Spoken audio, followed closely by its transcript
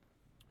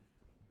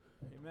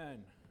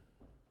Amen.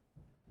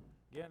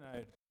 Again, I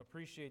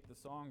appreciate the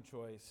song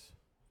choice.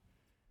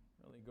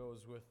 Really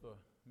goes with the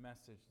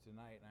message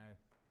tonight, and I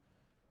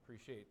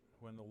appreciate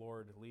when the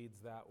Lord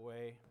leads that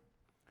way.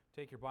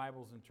 Take your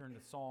Bibles and turn to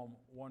Psalm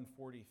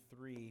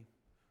 143.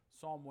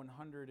 Psalm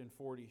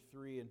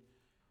 143, and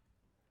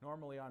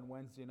normally on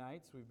Wednesday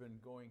nights we've been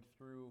going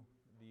through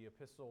the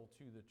epistle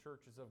to the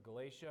churches of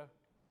Galatia,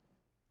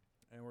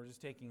 and we're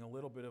just taking a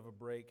little bit of a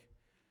break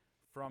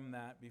from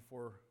that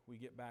before we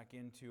get back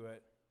into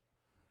it.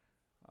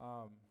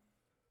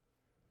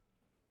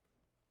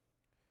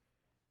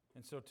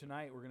 And so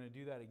tonight we're going to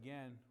do that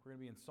again. We're going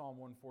to be in Psalm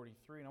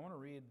 143, and I want to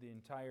read the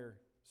entire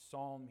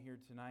psalm here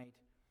tonight.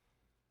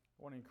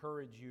 I want to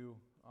encourage you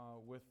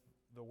with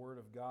the Word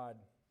of God.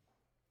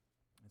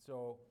 And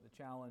so the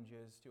challenge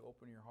is to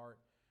open your heart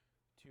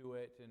to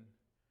it and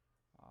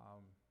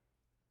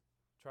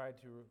try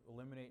to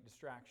eliminate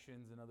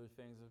distractions and other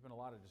things. There's been a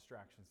lot of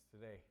distractions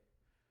today.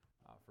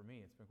 For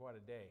me, it's been quite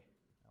a day.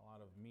 A lot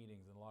of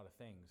meetings and a lot of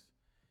things.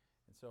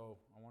 And so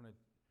I want to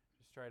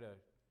just try to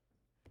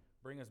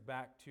bring us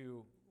back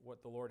to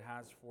what the Lord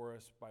has for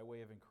us by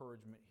way of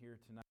encouragement here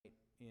tonight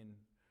in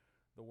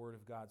the Word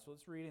of God. So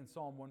let's read in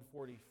Psalm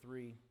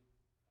 143,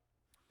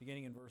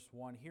 beginning in verse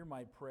 1. Hear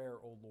my prayer,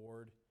 O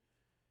Lord.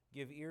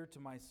 Give ear to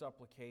my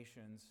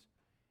supplications.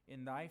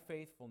 In thy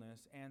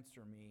faithfulness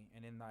answer me,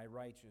 and in thy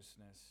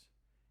righteousness.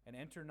 And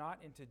enter not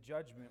into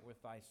judgment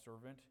with thy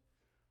servant,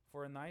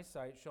 for in thy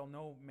sight shall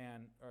no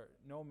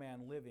man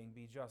living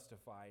be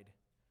justified.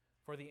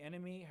 For the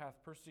enemy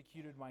hath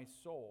persecuted my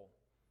soul.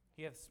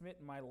 He hath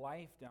smitten my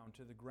life down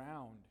to the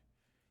ground.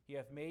 He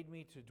hath made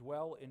me to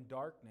dwell in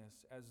darkness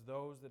as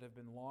those that have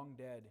been long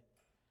dead.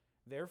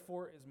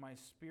 Therefore is my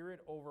spirit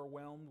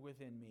overwhelmed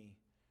within me.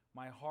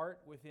 My heart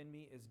within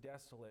me is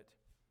desolate.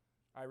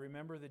 I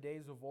remember the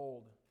days of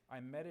old. I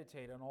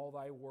meditate on all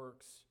thy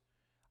works.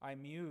 I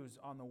muse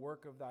on the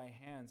work of thy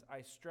hands.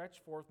 I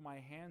stretch forth my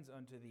hands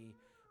unto thee.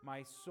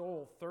 My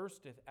soul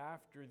thirsteth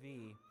after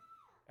thee,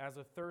 as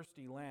a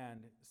thirsty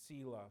land,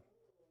 Selah.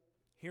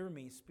 Hear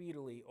me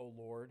speedily, O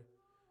Lord.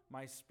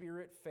 My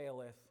spirit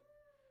faileth.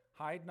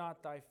 Hide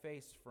not thy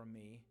face from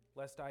me,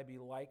 lest I be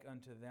like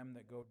unto them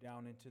that go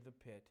down into the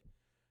pit.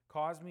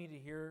 Cause me to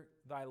hear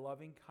thy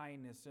loving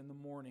kindness in the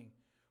morning,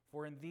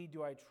 for in thee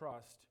do I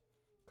trust.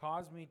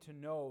 Cause me to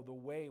know the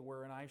way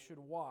wherein I should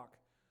walk,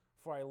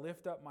 for I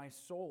lift up my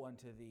soul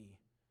unto thee.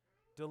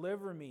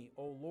 Deliver me,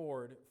 O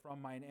Lord,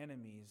 from mine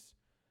enemies.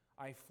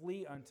 I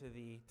flee unto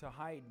thee to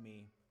hide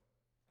me.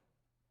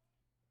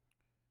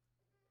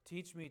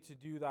 Teach me to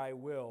do thy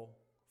will,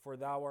 for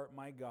thou art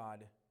my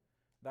God.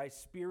 Thy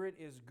spirit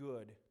is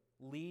good.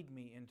 Lead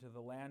me into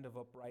the land of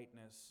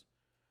uprightness.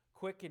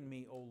 Quicken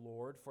me, O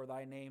Lord, for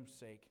thy name's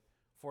sake.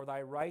 For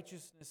thy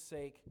righteousness'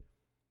 sake,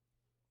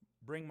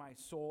 bring my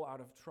soul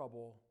out of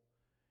trouble.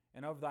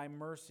 And of thy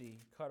mercy,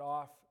 cut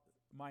off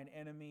mine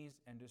enemies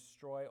and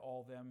destroy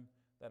all them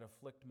that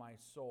afflict my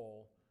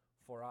soul,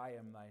 for I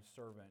am thy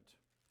servant.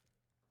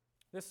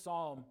 This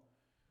psalm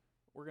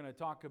we're going to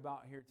talk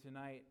about here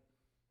tonight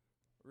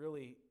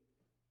really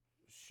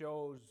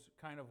shows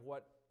kind of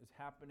what is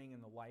happening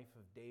in the life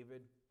of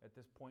David at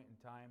this point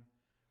in time.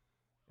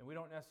 And we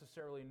don't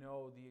necessarily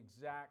know the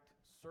exact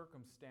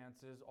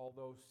circumstances,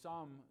 although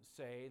some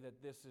say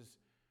that this is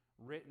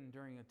written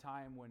during a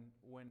time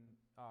when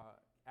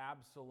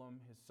Absalom,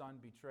 his son,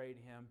 betrayed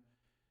him,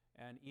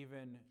 and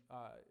even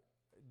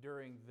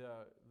during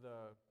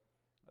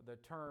the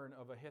turn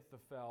of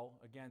Ahithophel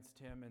against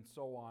him and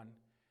so on.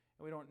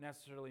 And we don't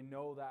necessarily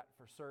know that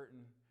for certain,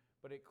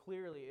 but it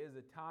clearly is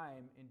a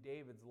time in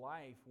David's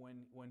life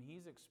when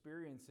he's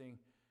experiencing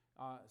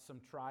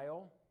some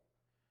trial,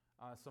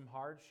 some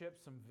hardship,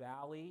 some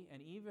valley, and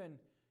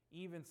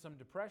even some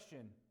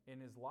depression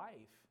in his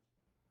life.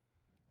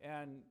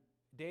 And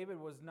David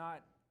was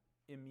not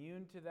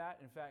immune to that.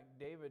 In fact,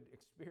 David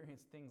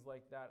experienced things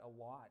like that a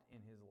lot in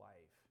his life.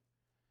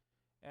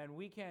 And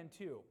we can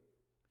too.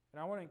 And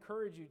I want to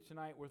encourage you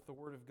tonight with the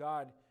Word of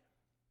God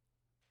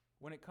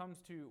when it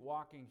comes to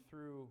walking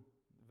through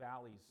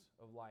valleys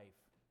of life.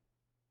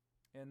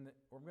 And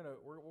what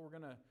we're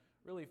gonna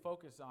really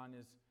focus on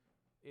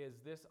is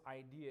this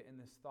idea and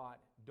this thought: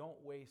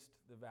 don't waste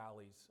the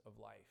valleys of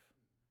life,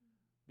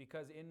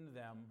 because in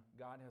them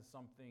God has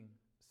something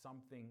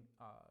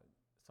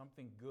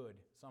good,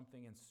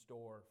 something in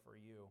store for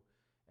you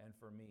and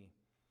for me.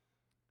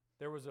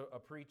 There was a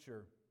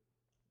preacher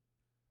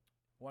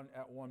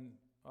at one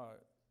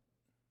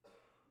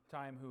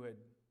time who had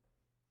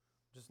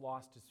just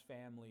lost his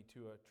family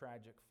to a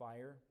tragic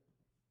fire.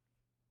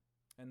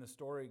 And the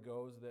story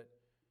goes that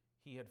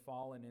he had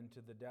fallen into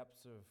the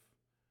depths of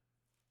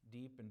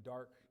deep and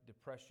dark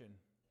depression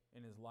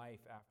in his life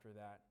after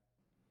that.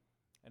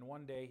 And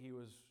one day he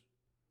was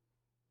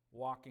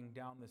walking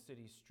down the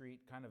city street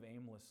kind of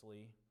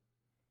aimlessly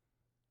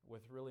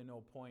with really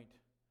no point,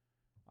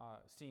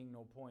 seeing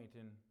no point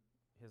in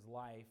his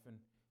life. And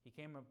he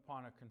came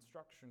upon a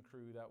construction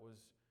crew that was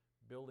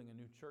building a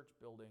new church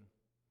building.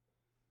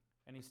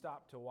 And he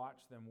stopped to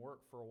watch them work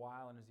for a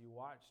while, and as he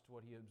watched,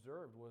 what he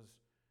observed was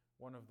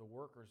one of the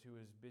workers who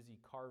was busy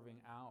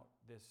carving out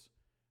this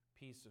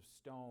piece of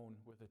stone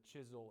with a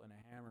chisel and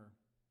a hammer.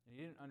 And he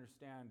didn't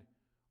understand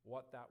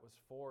what that was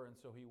for, and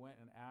so he went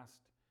and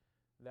asked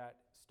that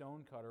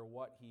stonecutter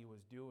what he was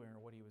doing or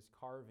what he was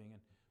carving.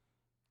 And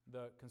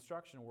the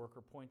construction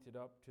worker pointed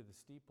up to the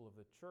steeple of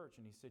the church,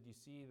 and he said, "You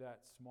see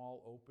that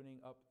small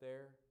opening up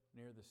there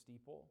near the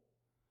steeple?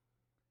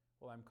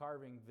 Well, I'm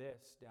carving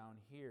this down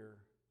here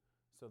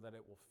so that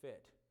it will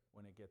fit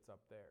when it gets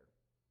up there."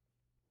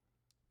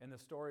 And the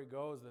story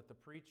goes that the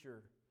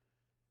preacher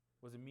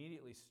was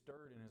immediately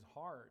stirred in his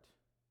heart,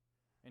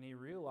 and he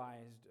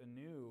realized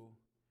anew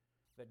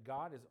that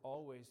God is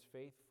always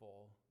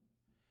faithful.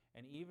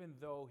 And even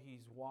though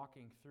he's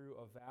walking through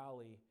a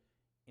valley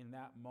in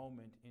that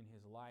moment in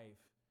his life,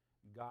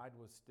 God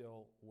was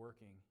still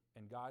working,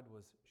 and God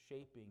was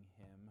shaping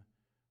him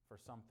for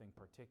something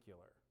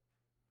particular.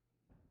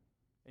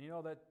 And you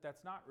know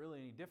that's not really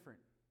any different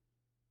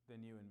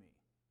than you and me.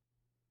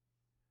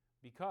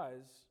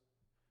 Because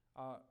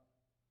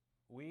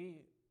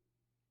we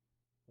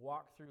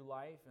walk through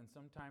life, and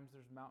sometimes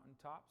there's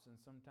mountaintops and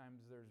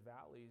sometimes there's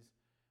valleys.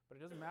 But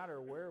it doesn't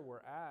matter where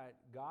we're at,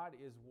 God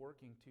is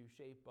working to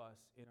shape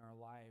us in our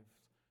lives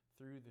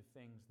through the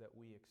things that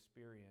we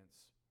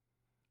experience.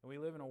 And we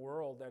live in a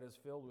world that is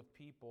filled with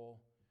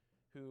people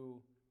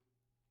who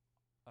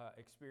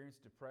experience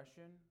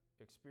depression,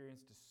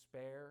 experience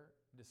despair,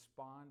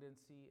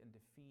 despondency, and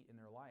defeat in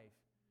their life.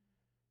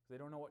 They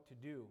don't know what to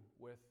do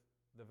with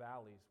the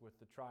valleys, with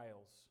the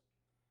trials.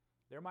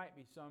 There might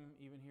be some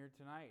even here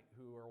tonight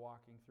who are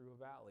walking through a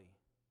valley,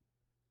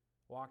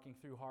 walking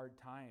through hard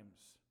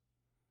times.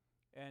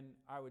 And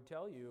I would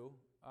tell you,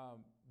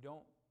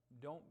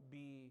 don't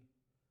be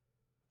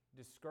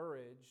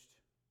discouraged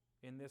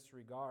in this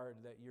regard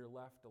that you're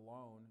left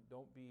alone.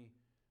 Don't be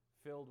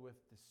filled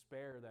with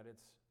despair that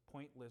it's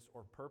pointless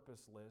or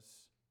purposeless.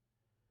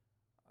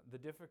 The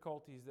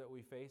difficulties that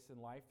we face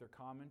in life, they're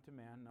common to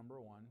man, number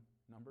one.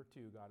 Number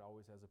two, God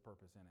always has a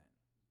purpose in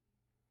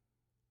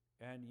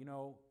it. And you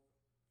know,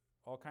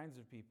 all kinds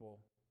of people,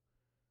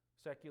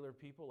 secular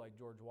people like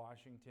George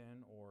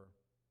Washington or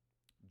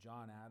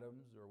John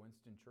Adams or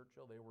Winston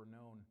Churchill, they were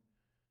known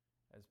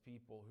as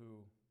people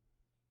who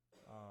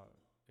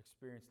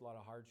experienced a lot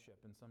of hardship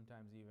and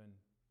sometimes even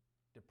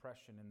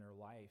depression in their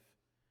life.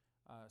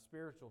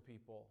 Spiritual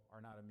people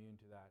are not immune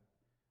to that.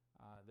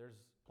 There's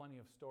plenty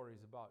of stories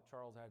about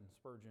Charles Haddon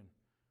Spurgeon,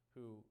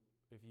 who,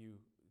 if you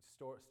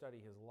study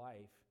his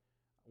life,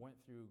 went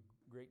through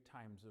great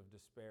times of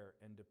despair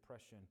and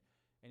depression.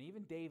 And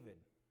even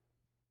David,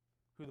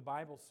 who the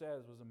Bible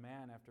says was a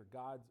man after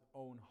God's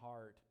own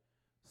heart,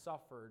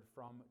 suffered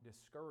from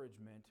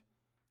discouragement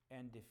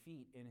and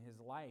defeat in his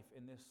life.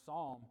 And this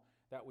psalm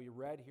that we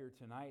read here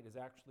tonight is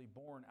actually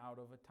born out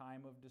of a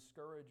time of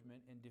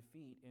discouragement and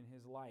defeat in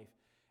his life.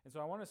 And so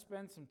I want to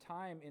spend some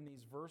time in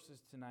these verses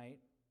tonight.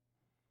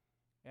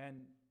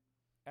 And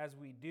as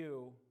we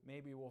do,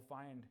 maybe we'll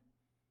find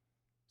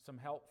some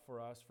help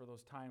for us for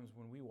those times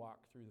when we walk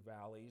through the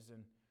valleys,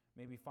 and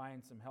maybe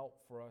find some help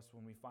for us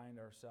when we find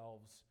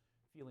ourselves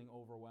feeling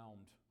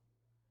overwhelmed,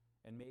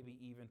 and maybe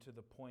even to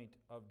the point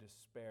of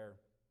despair.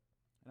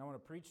 And I want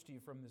to preach to you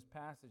from this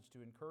passage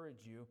to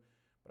encourage you,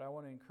 but I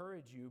want to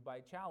encourage you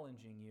by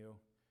challenging you.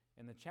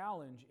 And the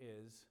challenge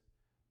is,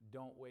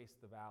 don't waste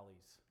the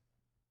valleys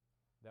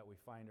that we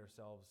find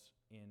ourselves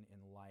in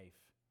life.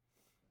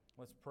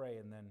 Let's pray,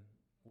 and then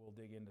we'll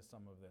dig into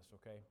some of this,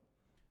 okay?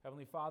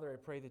 Heavenly Father, I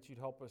pray that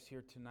you'd help us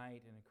here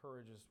tonight and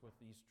encourage us with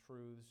these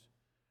truths.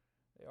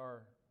 They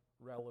are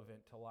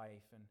relevant to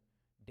life. And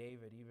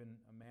David, even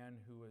a man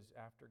who was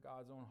after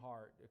God's own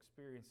heart,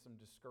 experienced some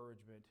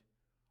discouragement,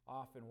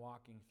 often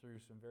walking through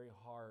some very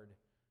hard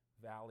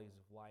valleys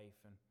of life.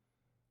 And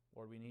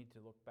Lord, we need to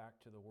look back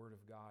to the Word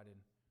of God and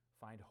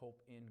find hope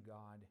in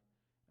God.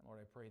 And Lord,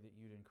 I pray that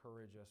you'd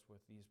encourage us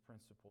with these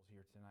principles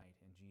here tonight.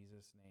 In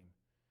Jesus' name,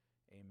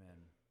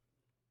 amen.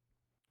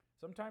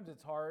 Sometimes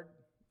it's hard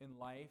in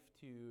life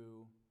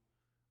to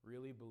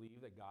really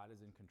believe that God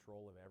is in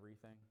control of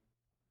everything.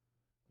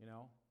 You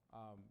know,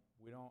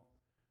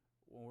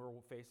 when we're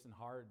facing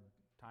hard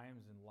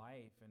times in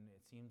life and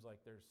it seems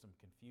like there's some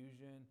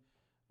confusion,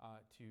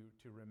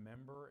 to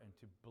remember and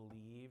to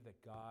believe that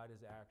God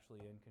is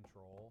actually in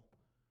control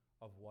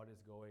of what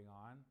is going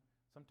on.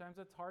 Sometimes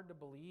it's hard to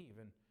believe,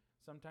 and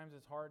sometimes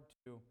it's hard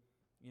to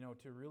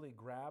really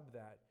grab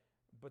that.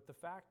 But the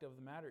fact of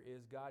the matter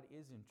is, God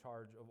is in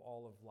charge of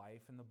all of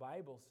life, and the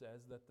Bible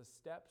says that the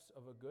steps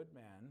of a good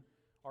man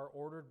are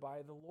ordered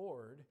by the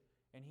Lord,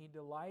 and he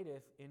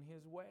delighteth in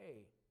his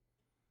way.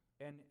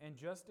 And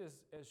just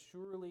as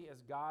surely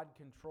as God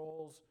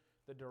controls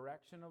the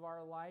direction of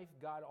our life,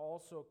 God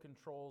also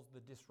controls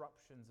the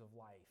disruptions of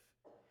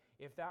life.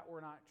 If that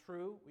were not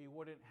true, we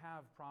wouldn't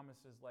have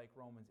promises like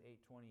Romans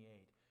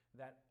 8:28,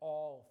 that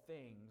all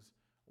things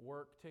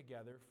work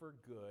together for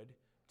good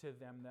to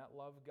them that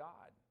love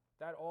God.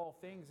 That all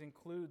things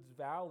includes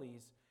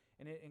valleys,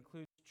 and it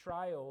includes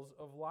trials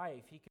of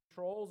life. He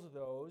controls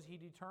those. He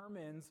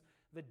determines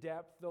the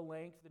depth, the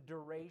length, the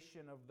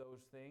duration of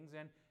those things.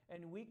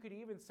 And we could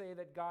even say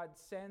that God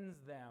sends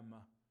them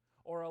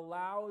or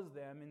allows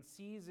them in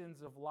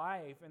seasons of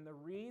life. And the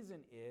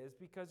reason is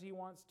because He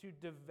wants to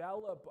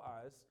develop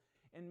us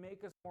and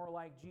make us more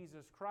like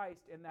Jesus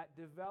Christ. And that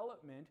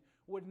development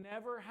would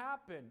never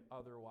happen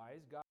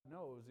otherwise. God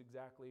knows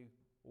exactly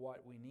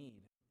what we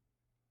need.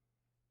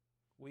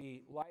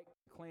 We like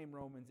to claim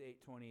Romans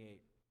 8:28,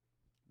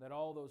 that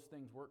all those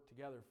things work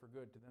together for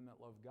good to them that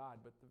love God.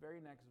 But the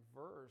very next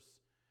verse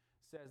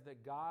says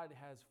that God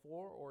has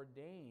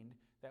foreordained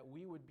that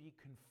we would be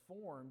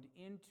conformed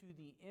into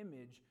the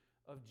image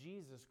of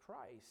Jesus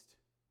Christ.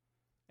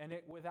 And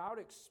without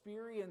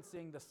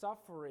experiencing the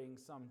suffering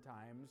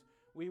sometimes,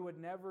 we would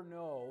never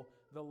know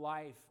the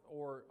life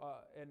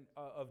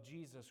of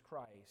Jesus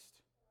Christ.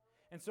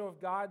 And so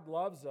if God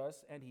loves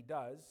us, and He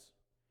does,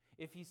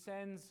 if He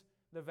sends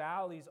the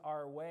valleys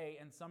our way,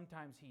 and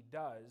sometimes He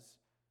does,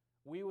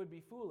 we would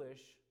be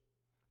foolish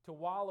to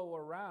wallow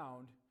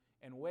around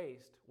and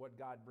waste what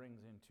God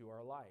brings into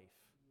our life.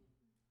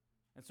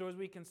 And so as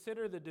we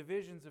consider the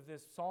divisions of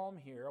this psalm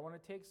here, I want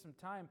to take some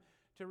time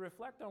to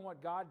reflect on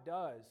what God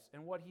does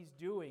and what He's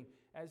doing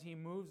as He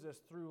moves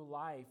us through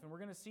life. And we're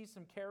going to see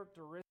some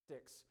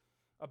characteristics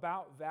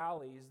about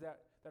valleys that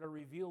are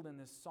revealed in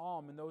this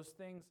psalm. And those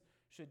things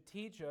should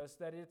teach us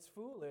that it's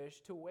foolish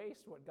to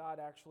waste what God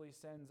actually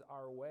sends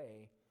our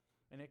way.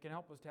 And it can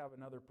help us to have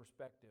another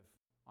perspective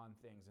on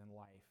things in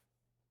life.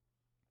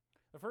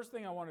 The first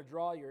thing I want to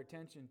draw your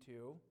attention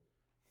to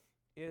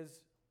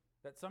is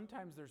that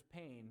sometimes there's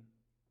pain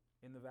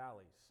in the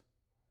valleys.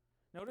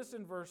 Notice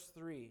in verse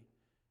 3,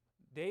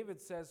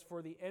 David says,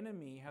 "For the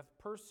enemy hath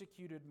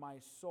persecuted my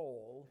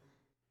soul.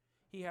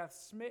 He hath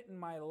smitten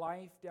my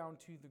life down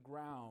to the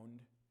ground.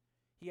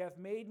 He hath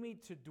made me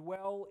to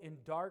dwell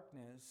in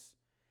darkness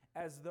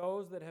as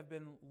those that have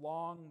been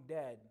long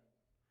dead."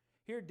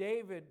 Here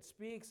David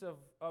speaks of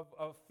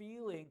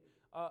feeling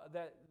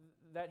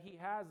that he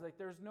has, like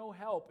there's no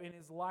help in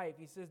his life.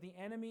 He says, the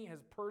enemy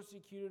has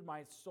persecuted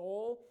my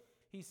soul.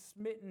 He's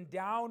smitten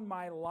down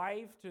my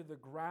life to the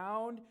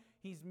ground.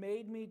 He's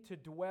made me to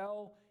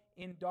dwell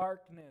in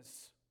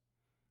darkness.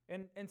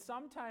 And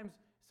sometimes,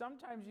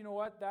 you know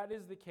what, that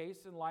is the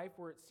case in life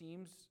where it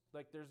seems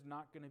like there's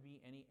not going to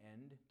be any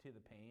end to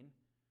the pain.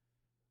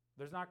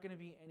 There's not going to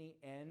be any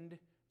end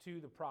to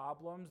the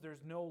problems.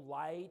 There's no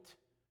light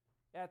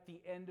at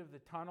the end of the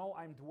tunnel.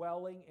 I'm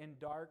dwelling in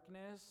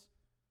darkness.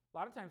 A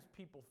lot of times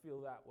people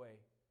feel that way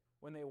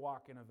when they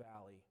walk in a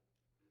valley.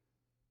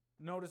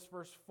 Notice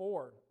verse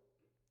 4.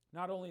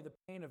 Not only the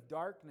pain of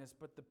darkness,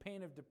 but the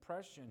pain of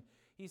depression.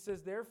 He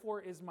says, "Therefore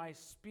is my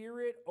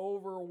spirit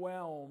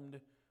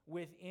overwhelmed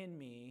within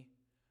me.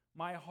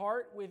 My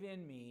heart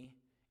within me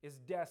is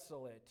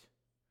desolate."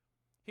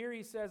 Here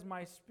he says,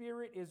 my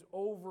spirit is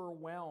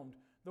overwhelmed.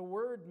 The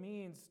word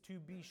means to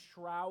be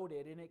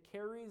shrouded, and it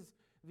carries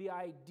the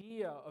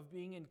idea of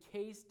being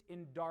encased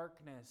in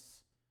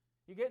darkness.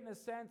 You're getting a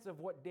sense of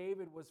what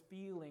David was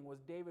feeling,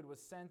 what David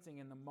was sensing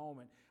in the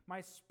moment.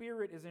 My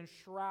spirit is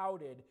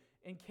enshrouded,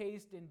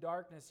 encased in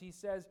darkness. He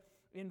says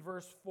in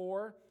verse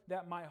 4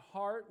 that my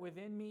heart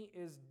within me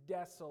is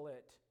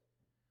desolate.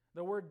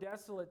 The word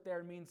desolate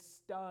there means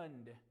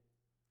stunned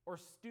or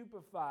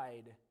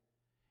stupefied.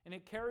 And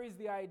it carries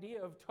the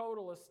idea of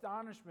total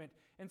astonishment.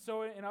 And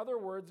so, in other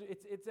words,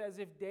 it's as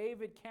if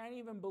David can't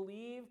even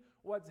believe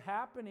what's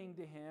happening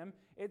to him.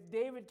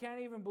 David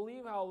can't even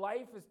believe how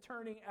life is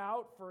turning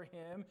out for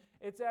him.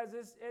 It's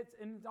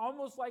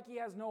almost like he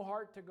has no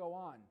heart to go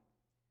on.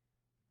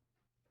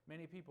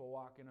 Many people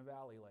walk in a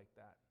valley like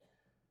that,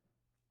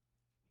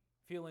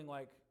 feeling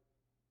like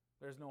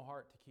there's no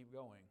heart to keep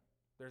going.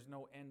 There's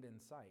no end in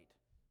sight.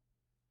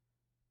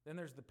 Then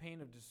there's the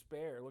pain of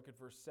despair. Look at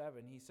verse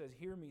 7. He says,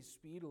 "Hear me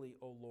speedily,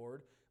 O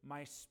Lord.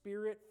 My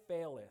spirit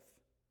faileth.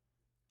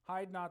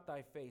 Hide not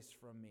thy face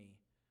from me,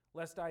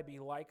 lest I be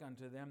like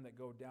unto them that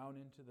go down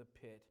into the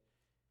pit."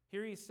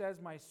 Here he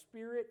says, my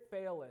spirit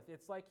faileth.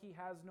 It's like he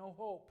has no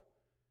hope.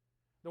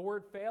 The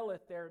word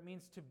faileth there, it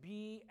means to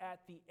be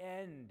at the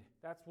end.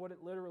 That's what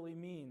it literally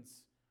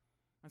means.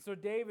 And so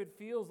David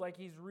feels like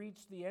he's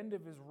reached the end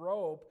of his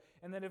rope,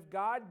 and that if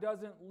God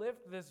doesn't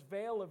lift this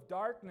veil of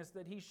darkness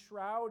that he's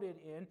shrouded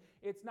in,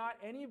 it's not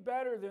any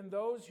better than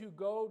those who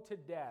go to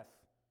death.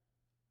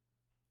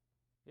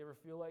 You ever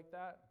feel like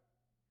that?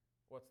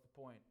 What's the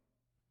point?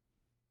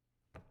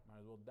 Might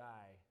as well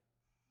die.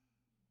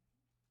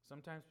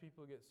 Sometimes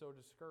people get so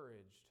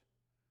discouraged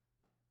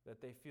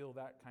that they feel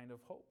that kind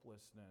of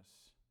hopelessness.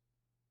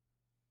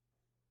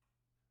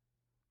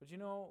 But you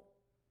know,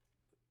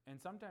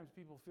 and sometimes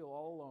people feel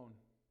all alone,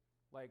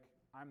 like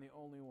I'm the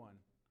only one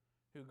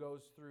who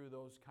goes through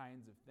those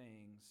kinds of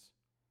things.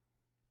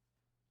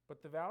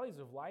 But the valleys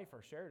of life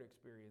are shared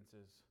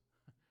experiences.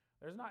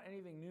 There's not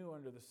anything new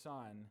under the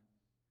sun.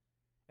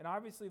 And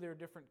obviously there are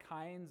different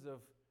kinds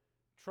of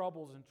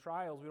troubles and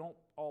trials. We don't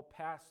all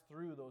pass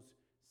through those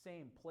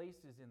same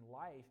places in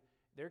life.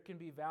 There can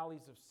be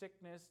valleys of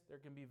sickness. There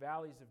can be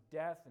valleys of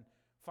death and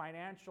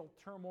financial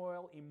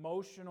turmoil,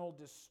 emotional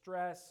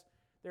distress.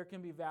 There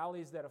can be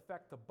valleys that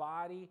affect the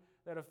body.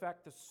 that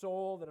affect the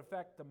soul, that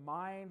affect the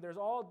mind. There's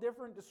all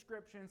different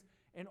descriptions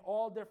in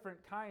all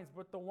different kinds.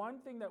 But the one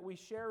thing that we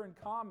share in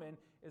common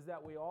is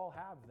that we all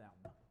have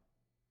them.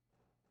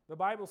 The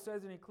Bible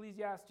says in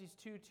Ecclesiastes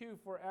 2:2,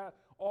 "For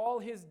all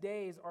his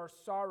days are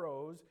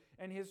sorrows,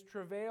 and his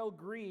travail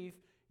grief.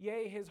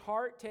 Yea, his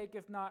heart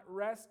taketh not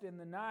rest in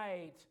the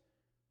night."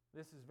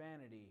 This is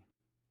vanity.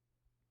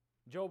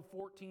 Job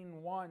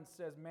 14:1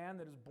 says, "Man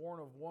that is born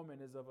of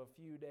woman is of a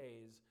few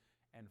days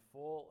and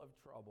full of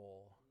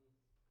trouble."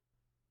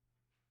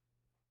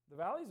 The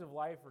valleys of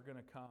life are going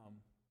to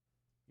come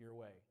your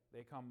way.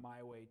 They come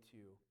my way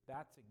too.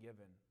 That's a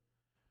given.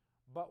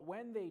 But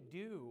when they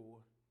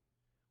do,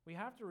 we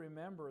have to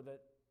remember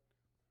that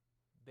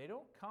they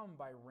don't come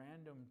by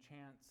random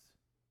chance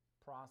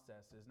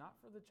processes, not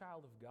for the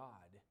child of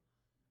God.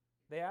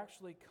 They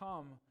actually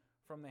come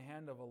from the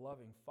hand of a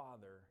loving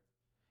Father.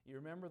 You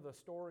remember the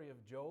story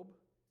of Job?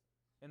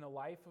 In the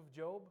life of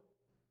Job?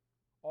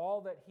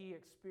 All that he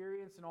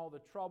experienced and all the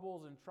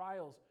troubles and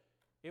trials,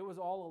 it was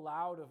all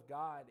allowed of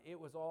God. It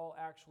was all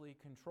actually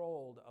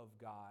controlled of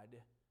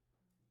God.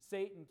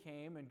 Satan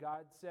came and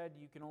God said,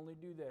 "You can only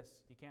do this.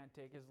 You can't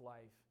take his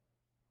life."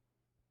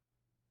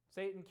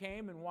 Satan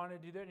came and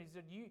wanted to do that, and he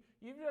said,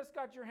 You've just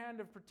got your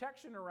hand of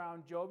protection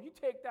around Job. You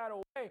take that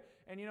away,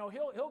 and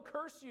he'll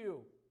curse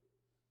you.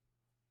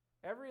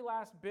 Every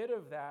last bit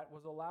of that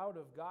was allowed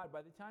of God.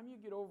 By the time you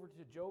get over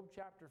to Job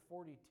chapter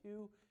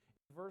 42,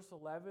 verse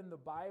 11, the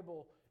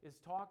Bible is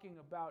talking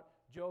about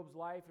Job's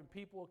life, and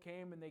people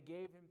came and they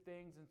gave him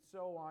things and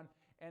so on,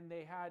 and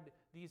they had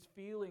these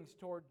feelings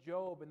toward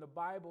Job, and the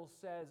Bible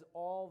says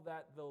all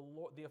that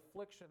the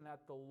affliction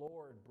that the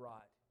Lord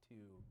brought to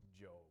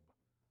Job.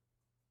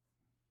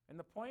 And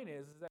the point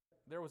is that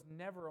there was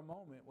never a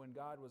moment when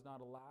God was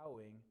not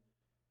allowing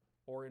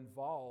or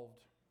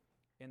involved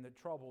in the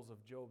troubles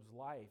of Job's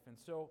life. And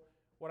so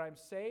what I'm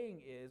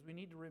saying is we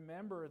need to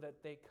remember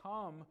that they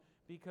come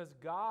because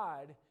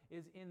God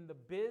is in the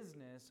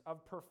business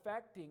of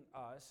perfecting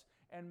us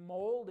and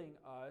molding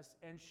us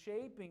and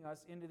shaping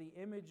us into the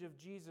image of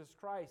Jesus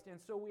Christ.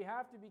 And so we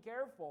have to be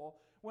careful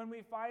when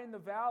we find the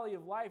valley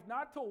of life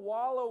not to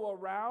wallow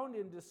around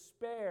in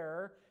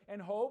despair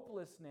and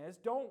hopelessness.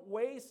 Don't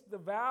waste the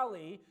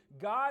valley.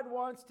 God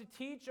wants to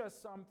teach us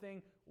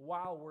something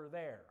while we're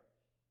there.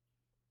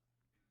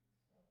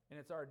 And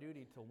it's our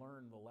duty to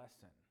learn the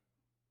lesson.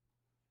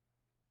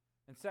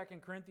 In 2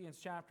 Corinthians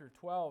chapter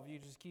 12, you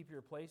just keep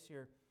your place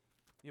here,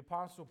 the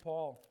Apostle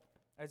Paul,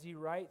 as he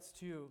writes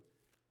to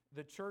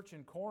the church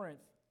in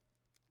Corinth,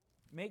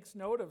 makes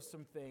note of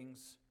some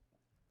things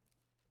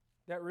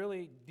that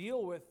really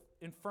deal with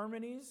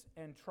infirmities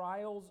and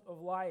trials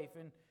of life.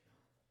 And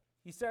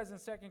he says in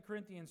 2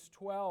 Corinthians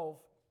 12,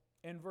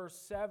 in verse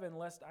 7,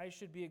 "Lest I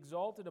should be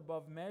exalted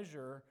above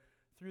measure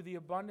through the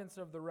abundance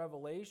of the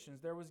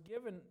revelations, there was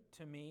given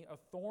to me a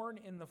thorn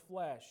in the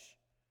flesh,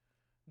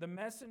 the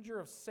messenger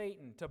of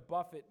Satan to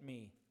buffet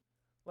me,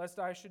 lest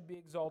I should be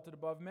exalted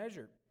above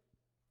measure.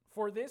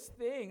 For this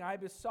thing I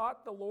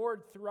besought the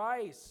Lord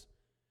thrice,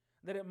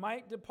 that it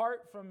might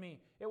depart from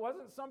me." It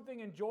wasn't something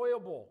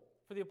enjoyable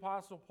for the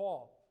Apostle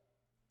Paul.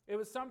 It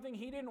was something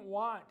he didn't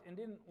want in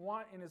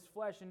his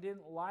flesh and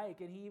didn't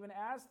like. And he even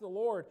asked the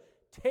Lord,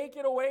 "Take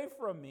it away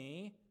from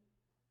me."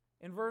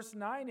 In verse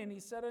 9, "And he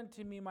said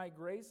unto me, My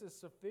grace is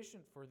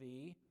sufficient for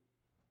thee,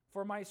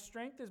 for my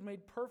strength is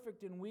made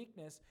perfect in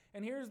weakness."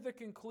 And here's the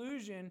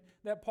conclusion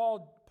that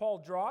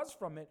Paul draws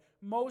from it.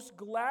 "Most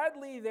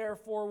gladly,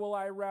 therefore, will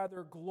I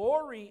rather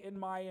glory in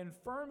my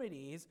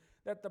infirmities,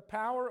 that the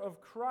power of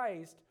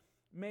Christ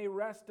may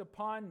rest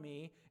upon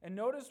me." And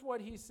notice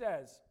what he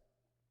says.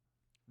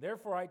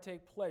 "Therefore I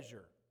take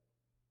pleasure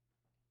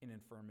in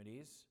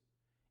infirmities,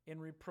 in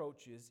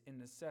reproaches, in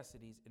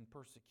necessities, in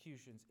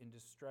persecutions, in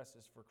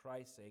distresses for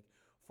Christ's sake.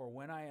 For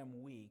when I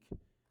am weak,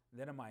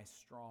 then am I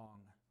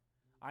strong.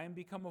 I am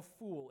become a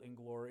fool in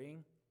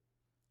glorying.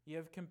 Ye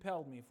have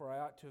compelled me, for I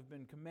ought to have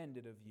been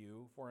commended of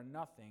you. For in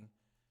nothing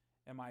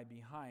am I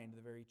behind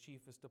the very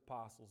chiefest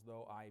apostles,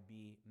 though I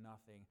be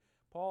nothing."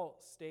 Paul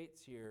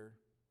states here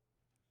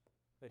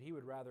that he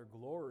would rather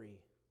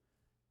glory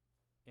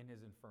in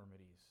his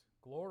infirmities,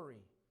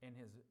 glory in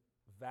his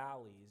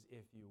valleys,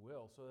 if you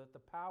will, so that the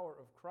power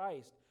of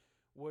Christ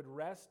would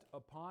rest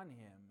upon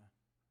him.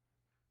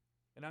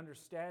 And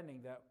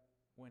understanding that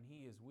when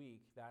he is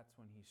weak, that's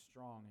when he's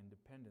strong in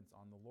dependence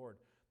on the Lord.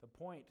 The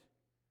point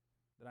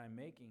that I'm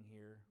making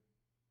here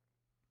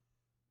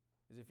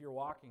is if you're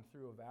walking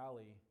through a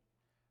valley,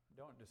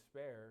 don't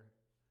despair,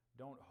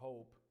 don't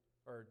hope,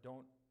 or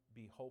don't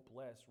be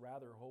hopeless.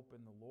 Rather hope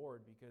in the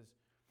Lord, because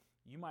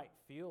you might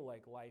feel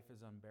like life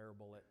is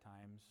unbearable at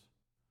times.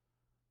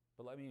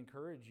 But let me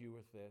encourage you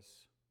with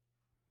this.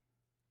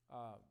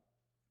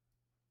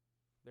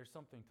 There's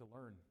something to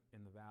learn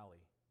in the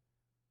valley.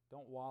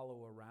 Don't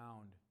wallow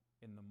around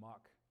in the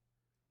muck.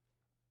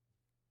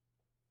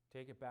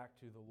 Take it back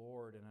to the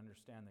Lord and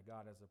understand that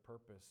God has a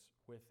purpose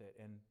with it.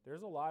 And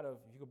there's a lot of,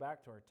 if you go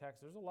back to our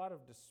text, there's a lot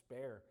of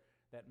despair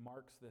that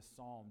marks this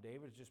psalm.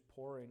 David's just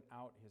pouring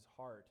out his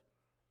heart.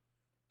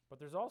 But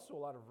there's also a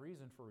lot of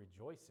reason for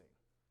rejoicing.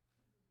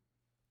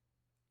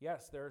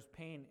 Yes, there's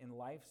pain in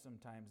life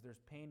sometimes. There's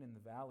pain in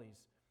the valleys.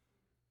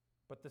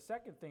 But the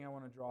second thing I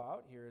want to draw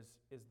out here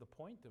is the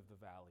point of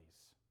the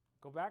valleys.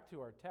 Go back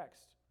to our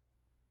text.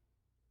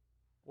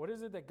 What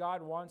is it that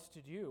God wants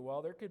to do?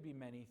 Well, there could be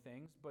many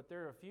things, but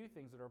there are a few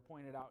things that are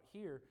pointed out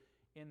here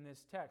in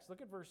this text.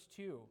 Look at verse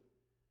 2.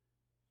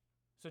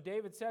 So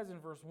David says in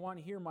verse 1,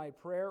 "Hear my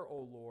prayer, O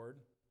Lord.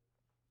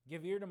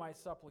 Give ear to my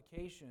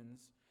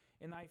supplications.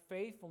 In thy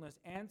faithfulness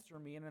answer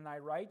me, and in thy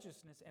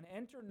righteousness, and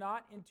enter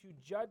not into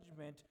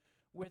judgment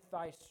with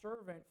thy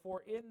servant,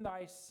 for in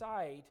thy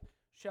sight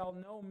shall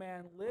no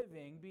man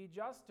living be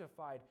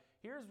justified."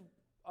 Here's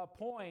a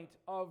point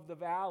of the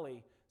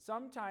valley.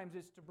 Sometimes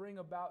it's to bring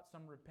about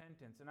some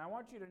repentance. And I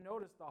want you to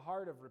notice the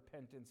heart of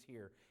repentance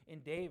here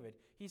in David.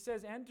 He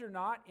says, "Enter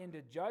not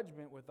into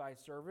judgment with thy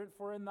servant,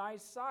 for in thy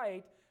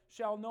sight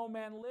shall no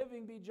man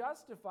living be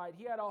justified."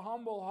 He had a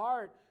humble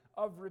heart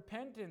of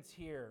repentance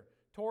here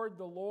toward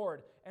the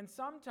Lord. And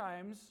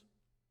sometimes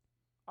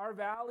our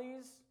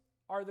valleys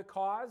are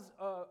caused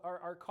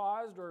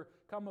or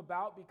come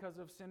about because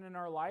of sin in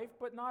our life,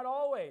 but not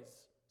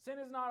always. Sin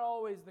is not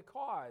always the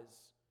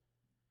cause.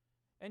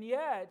 And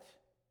yet,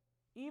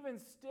 even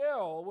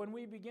still, when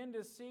we begin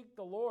to seek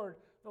the Lord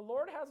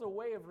has a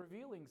way of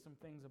revealing some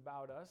things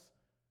about us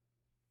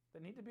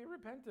that need to be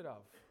repented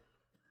of.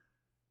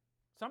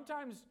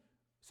 Sometimes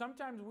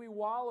we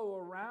wallow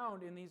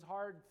around in these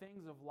hard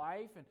things of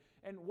life,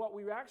 and what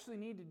we actually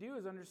need to do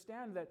is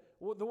understand that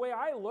the way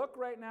I look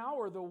right now,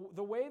 or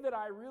the way that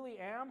I really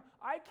am,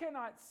 I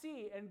cannot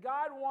see, and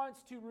God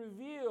wants to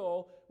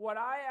reveal what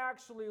I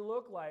actually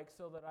look like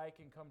so that I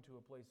can come to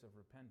a place of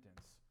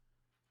repentance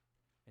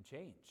and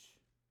change.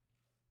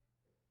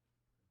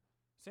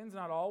 Sin's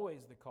not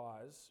always the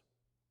cause,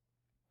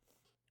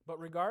 but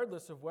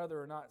regardless of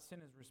whether or not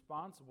sin is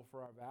responsible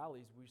for our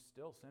valleys, we're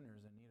still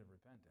sinners in need of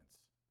repentance.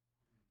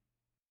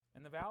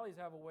 And the valleys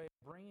have a way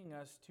of bringing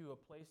us to a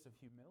place of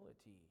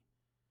humility.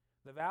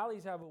 The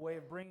valleys have a way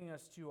of bringing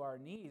us to our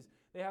knees.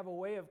 They have a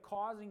way of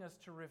causing us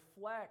to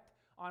reflect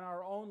on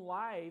our own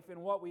life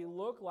and what we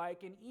look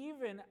like, and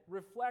even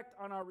reflect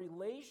on our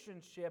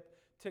relationship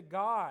to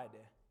God.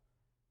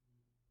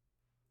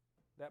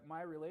 That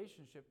my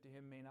relationship to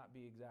Him may not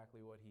be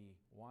exactly what He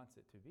wants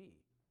it to be.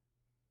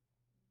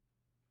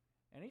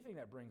 Anything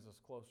that brings us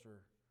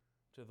closer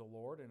to the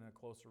Lord and a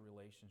closer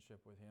relationship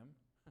with Him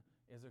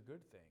is a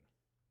good thing.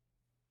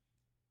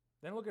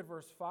 Then look at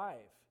verse 5.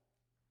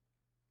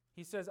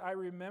 He says, "I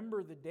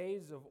remember the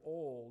days of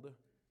old.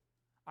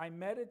 I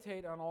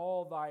meditate on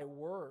all thy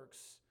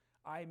works.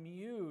 I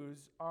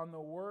muse on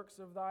the works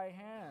of thy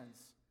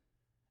hands."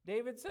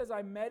 David says,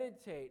 I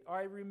meditate, or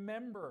I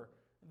remember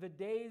the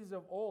days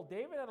of old.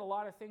 David had a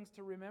lot of things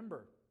to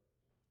remember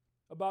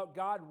about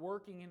God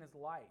working in his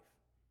life.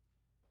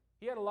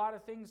 He had a lot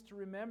of things to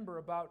remember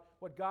about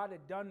what God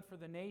had done for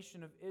the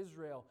nation of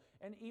Israel,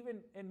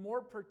 and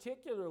more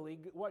particularly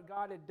what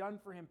God had done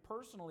for him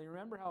personally.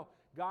 Remember how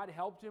God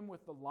helped him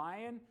with the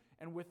lion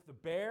and with the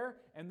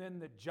bear and then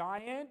the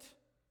giant,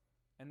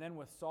 and then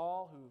with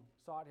Saul who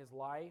sought his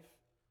life.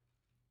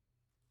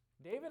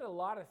 David had a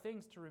lot of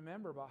things to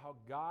remember about how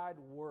God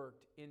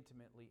worked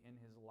intimately in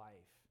his life.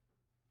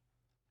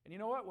 And you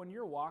know what? When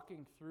you're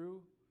walking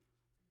through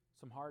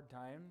some hard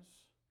times,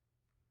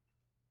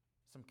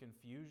 some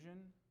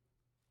confusion,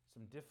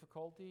 some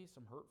difficulty,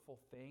 some hurtful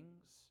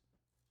things,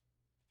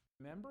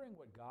 remembering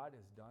what God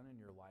has done in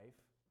your life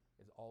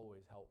is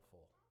always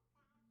helpful.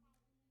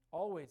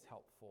 Always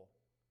helpful.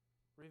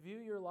 Review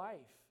your life.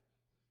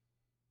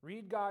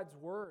 Read God's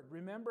Word.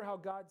 Remember how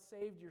God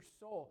saved your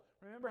soul.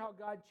 Remember how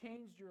God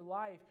changed your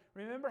life.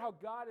 Remember how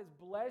God has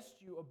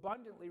blessed you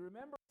abundantly.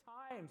 Remember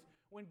times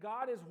when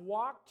God has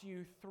walked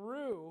you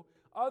through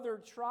other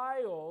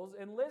trials.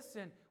 And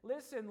listen,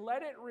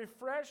 let it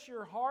refresh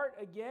your heart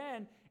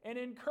again and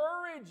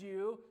encourage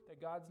you that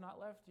God's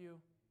not left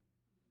you.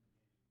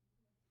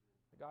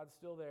 That God's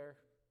still there.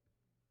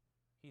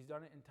 He's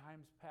done it in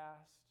times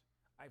past.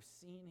 I've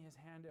seen His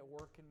hand at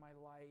work in my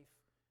life.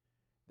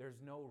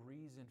 There's no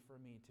reason for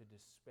me to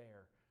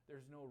despair.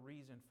 There's no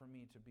reason for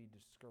me to be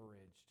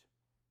discouraged.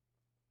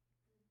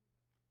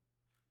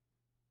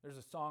 There's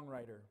a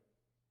songwriter,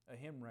 a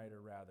hymn writer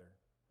rather,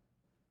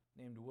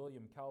 named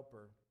William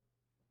Cowper.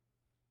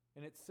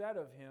 And it's said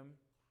of him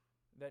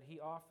that he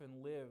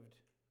often lived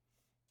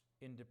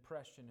in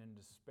depression and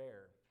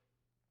despair.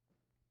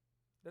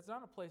 That's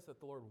not a place that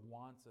the Lord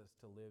wants us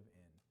to live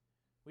in.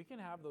 We can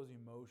have those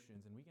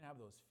emotions and we can have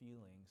those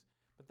feelings,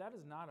 but that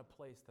is not a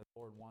place that the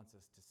Lord wants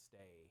us to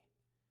stay.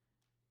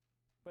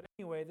 But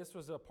anyway, this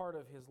was a part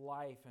of his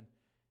life, and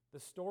the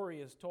story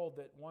is told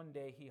that one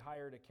day he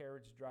hired a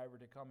carriage driver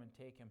to come and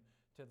take him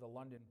to the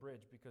London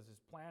Bridge, because his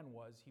plan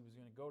was he was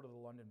going to go to the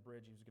London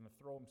Bridge, he was going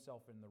to throw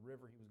himself in the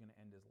river, he was going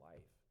to end his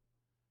life.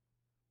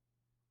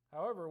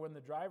 However, when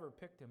the driver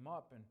picked him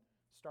up and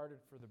started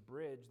for the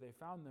bridge, they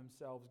found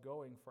themselves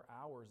going for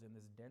hours in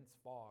this dense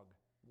fog,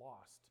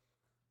 lost.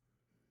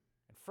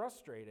 And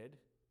frustrated,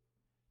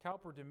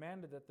 Cowper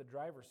demanded that the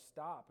driver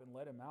stop and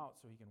let him out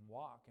so he can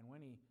walk. And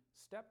when he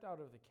stepped out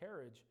of the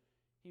carriage,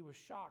 he was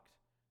shocked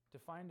to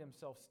find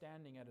himself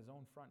standing at his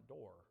own front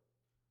door.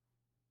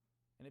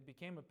 And it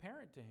became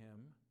apparent to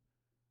him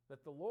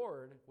that the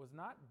Lord was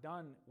not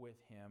done with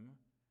him,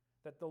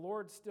 that the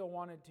Lord still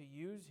wanted to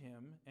use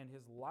him and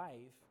his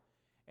life,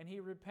 and he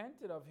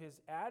repented of his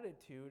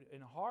attitude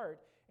and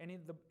heart, and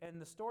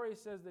the story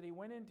says that he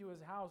went into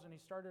his house and he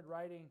started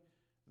writing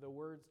the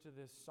words to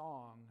this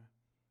song.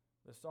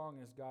 The song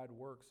is God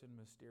Works in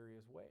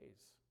Mysterious Ways.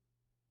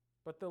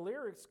 But the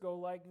lyrics go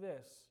like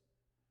this: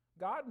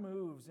 God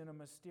moves in a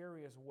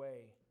mysterious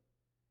way,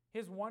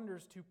 his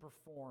wonders to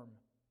perform.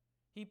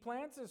 He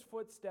plants his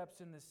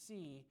footsteps in the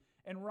sea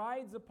and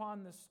rides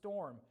upon the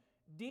storm.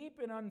 Deep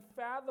in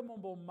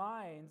unfathomable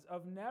minds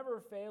of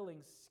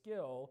never-failing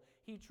skill,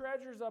 he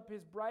treasures up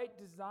his bright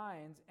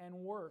designs and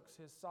works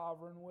his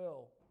sovereign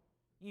will.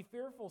 Ye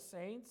fearful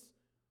saints,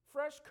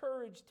 fresh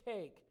courage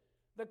take.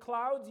 The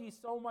clouds ye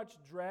so much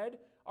dread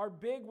are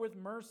big with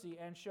mercy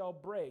and shall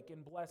break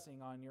in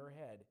blessing on your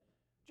head.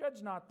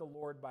 Judge not the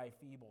Lord by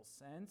feeble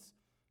sense,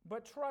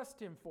 but trust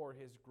him for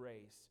his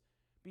grace.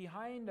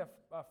 Behind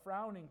a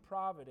frowning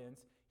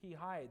providence, he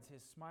hides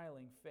his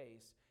smiling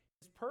face.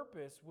 His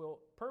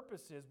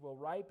purposes will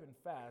ripen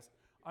fast,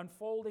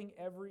 unfolding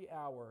every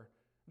hour.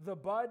 The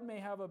bud may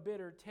have a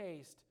bitter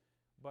taste,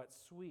 but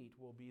sweet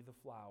will be the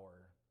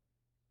flower.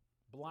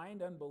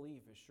 Blind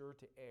unbelief is sure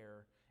to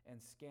err and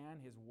scan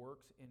his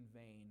works in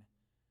vain.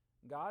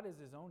 God is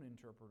his own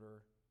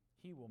interpreter.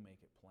 He will make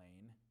it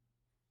plain.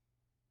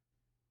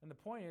 And the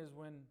point is,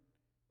 when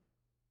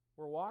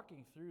we're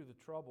walking through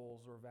the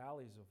troubles or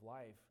valleys of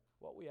life,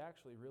 what we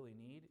actually really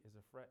need is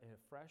a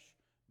fresh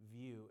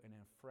view and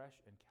a fresh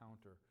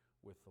encounter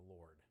with the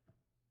Lord.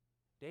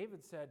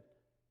 David said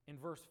in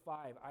verse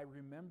 5, I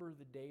remember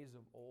the days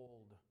of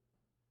old.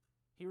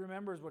 He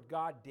remembers what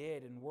God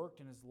did and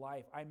worked in his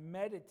life. I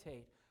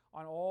meditate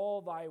on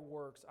all thy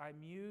works. I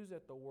muse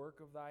at the work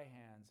of thy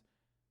hands.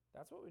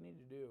 That's what we need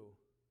to do,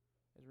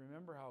 is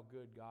remember how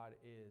good God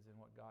is and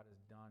what God has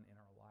done in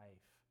our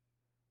life.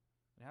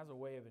 It has a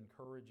way of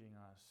encouraging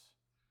us.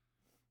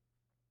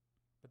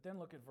 But then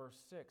look at verse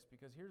 6,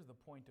 because here's the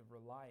point of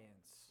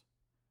reliance.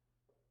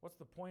 What's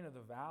the point of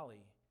the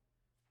valley?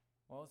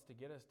 Well, it's to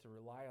get us to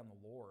rely on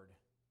the Lord.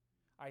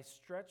 I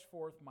stretch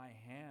forth my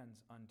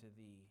hands unto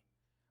thee.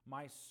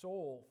 My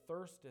soul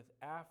thirsteth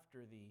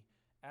after thee,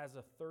 as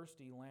a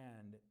thirsty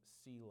land,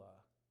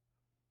 Selah.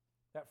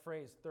 That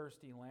phrase,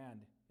 thirsty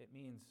land, it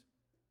means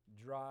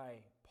dry,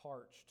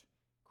 parched,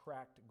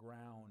 cracked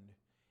ground.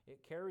 It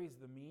carries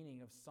the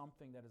meaning of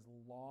something that is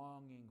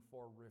longing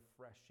for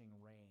refreshing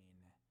rain.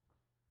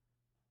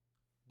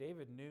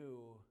 David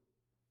knew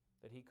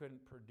that he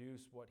couldn't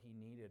produce what he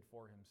needed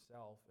for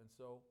himself, and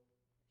so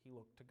he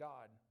looked to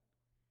God.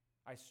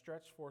 I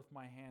stretch forth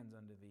my hands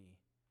unto thee.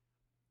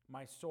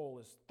 My soul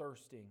is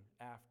thirsting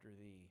after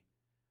thee,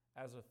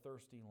 as a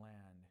thirsty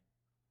land.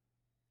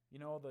 You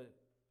know,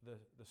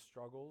 the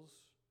struggles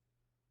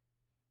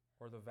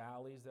or the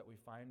valleys that we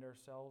find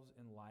ourselves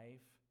in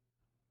life,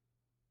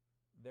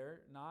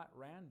 they're not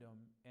random,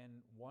 and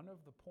one of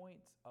the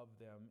points of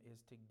them is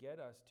to get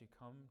us to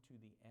come to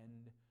the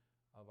end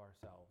of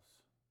ourselves.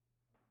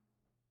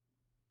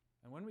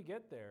 And when we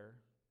get there,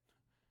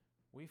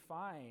 we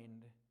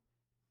find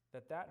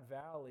that that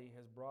valley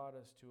has brought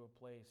us to a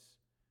place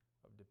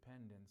of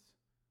dependence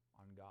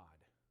on God.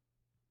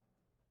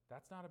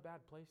 That's not a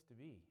bad place to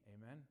be,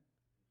 amen?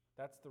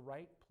 That's the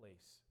right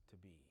place to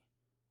be.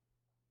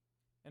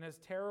 And as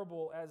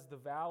terrible as the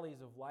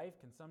valleys of life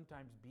can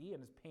sometimes be,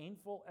 and as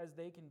painful as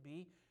they can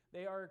be,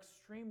 they are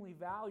extremely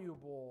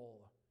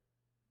valuable.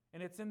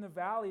 And it's in the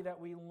valley that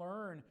we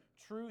learn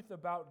truth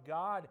about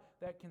God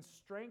that can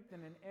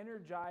strengthen and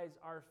energize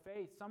our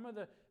faith. Some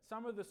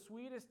of the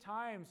sweetest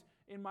times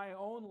in my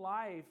own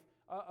life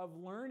of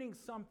learning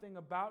something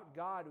about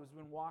God was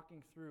when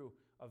walking through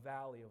a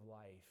valley of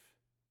life.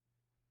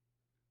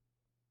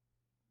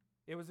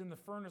 It was in the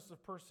furnace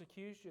of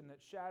persecution that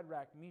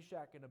Shadrach,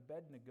 Meshach, and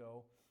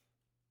Abednego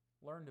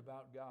learned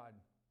about God,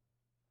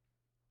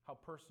 how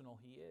personal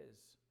he is.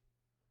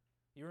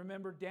 You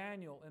remember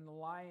Daniel in the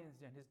lion's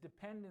den, his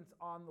dependence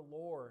on the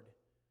Lord.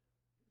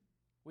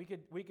 We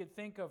could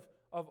think of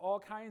all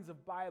kinds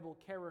of Bible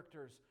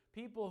characters,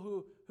 people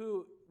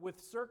who with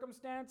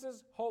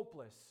circumstances,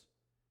 hopeless,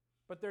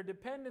 but their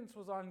dependence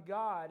was on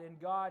God, and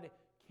God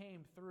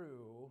came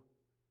through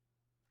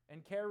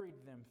and carried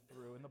them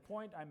through. And the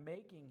point I'm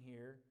making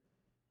here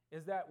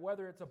is that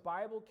whether it's a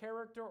Bible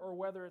character or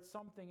whether it's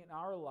something in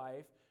our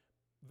life,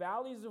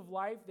 valleys of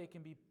life, they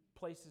can be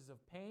places of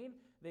pain,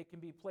 they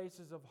can be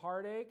places of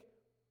heartache,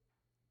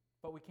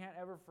 but we can't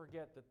ever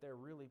forget that they're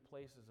really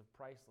places of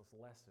priceless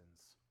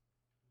lessons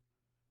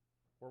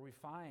where we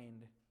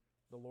find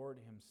the Lord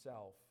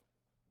himself.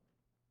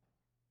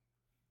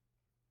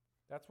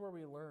 That's where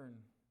we learn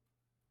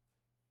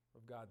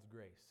of God's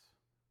grace,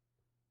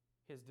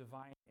 his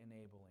divine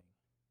enabling.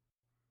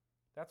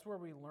 That's where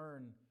we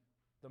learn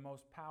the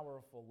most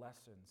powerful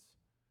lessons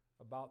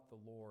about the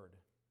Lord.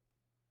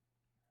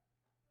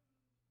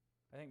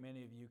 I think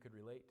many of you could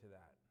relate to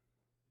that.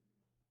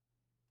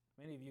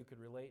 Many of you could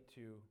relate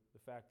to the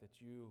fact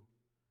that you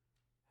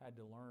had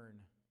to learn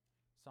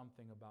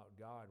something about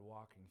God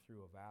walking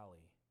through a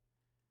valley.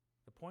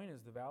 The point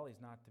is, the valley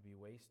is not to be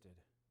wasted.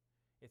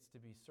 It's to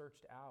be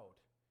searched out.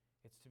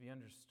 It's to be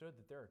understood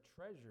that there are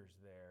treasures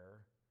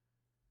there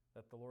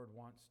that the Lord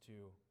wants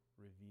to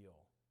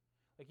reveal.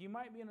 Like, you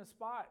might be in a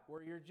spot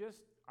where you're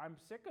just, I'm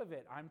sick of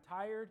it. I'm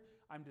tired.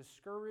 I'm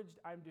discouraged.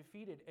 I'm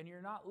defeated. And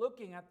you're not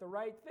looking at the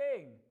right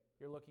thing.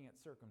 You're looking at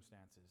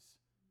circumstances.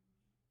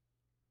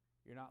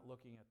 You're not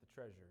looking at the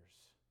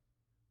treasures.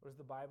 What does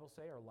the Bible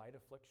say? Our light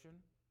affliction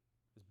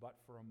is but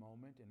for a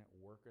moment, and it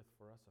worketh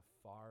for us a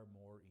far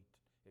more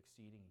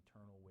exceeding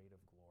eternal weight of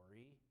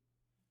glory.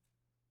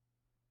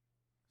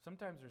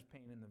 Sometimes there's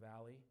pain in the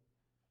valley,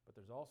 but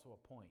there's also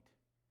a point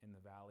in the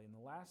valley. And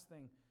the last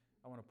thing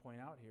I want to point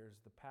out here is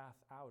the path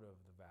out of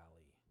the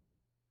valley.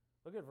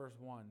 Look at verse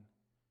 1.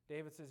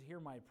 David says,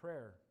 "Hear my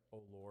prayer,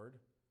 O Lord.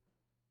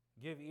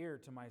 Give ear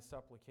to my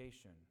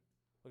supplication."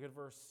 Look at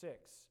verse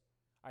 6.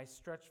 "I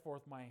stretch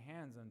forth my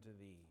hands unto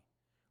thee."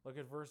 Look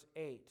at verse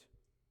 8.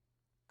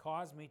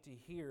 "Cause me to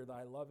hear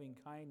thy loving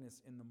kindness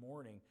in the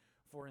morning,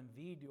 for in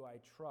thee do I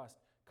trust.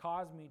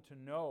 Cause me to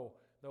know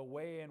the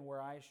way in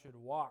where I should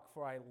walk,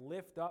 for I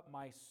lift up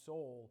my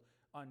soul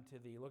unto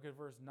thee." Look at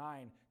verse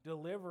 9.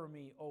 "Deliver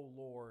me, O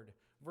Lord."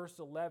 Verse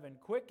 11.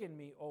 "Quicken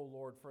me, O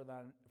Lord, for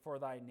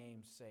thy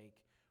name's sake.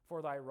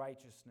 For thy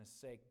righteousness'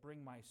 sake,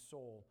 bring my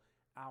soul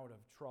out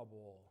of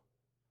trouble."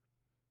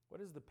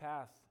 What is the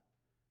path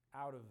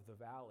out of the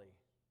valley?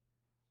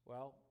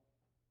 Well,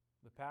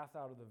 the path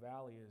out of the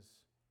valley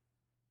is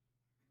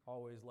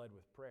always led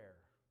with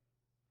prayer.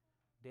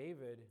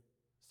 David,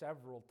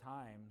 several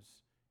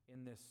times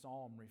in this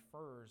psalm,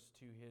 refers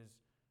to his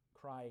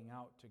crying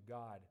out to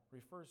God,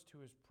 refers to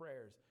his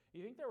prayers.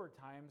 You think there were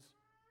times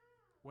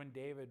when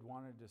David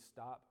wanted to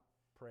stop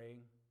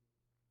praying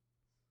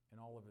in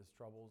all of his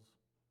troubles?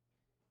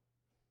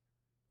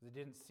 It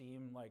didn't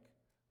seem like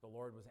the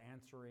Lord was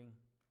answering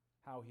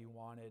how he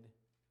wanted.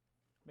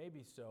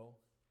 Maybe so.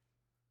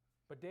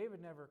 But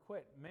David never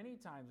quit. Many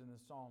times in the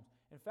Psalms.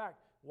 In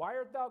fact, "Why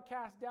art thou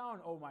cast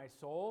down, O my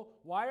soul?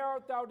 Why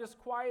art thou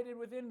disquieted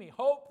within me?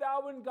 Hope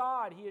thou in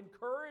God." He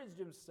encouraged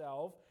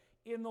himself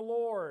in the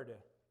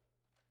Lord.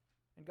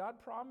 And God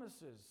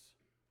promises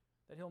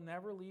that he'll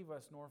never leave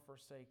us nor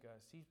forsake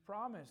us. He's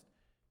promised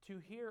to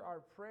hear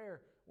our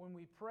prayer when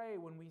we pray,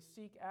 when we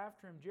seek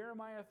after him.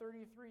 Jeremiah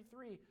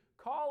 33:3,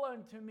 "Call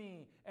unto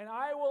me, and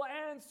I will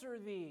answer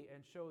thee,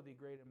 and show thee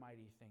great and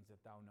mighty things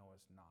that thou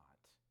knowest not."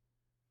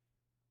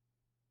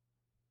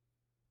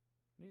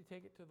 You need to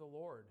take it to the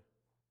Lord.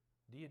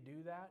 Do you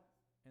do that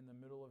in the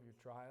middle of your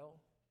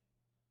trial?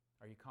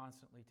 Are you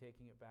constantly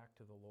taking it back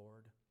to the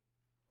Lord?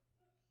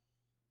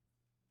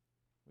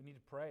 We need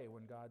to pray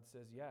when God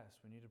says yes.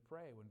 We need to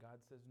pray when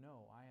God says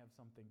no, I have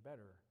something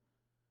better.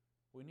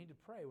 We need to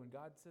pray when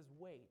God says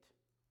wait.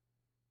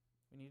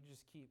 We need to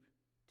just keep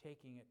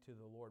taking it to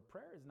the Lord.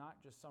 Prayer is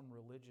not just some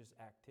religious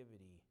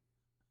activity.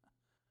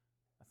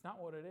 That's not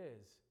what it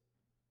is.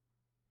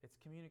 It's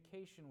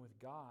communication with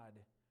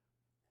God,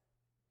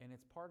 and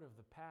it's part of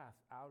the path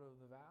out of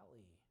the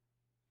valley.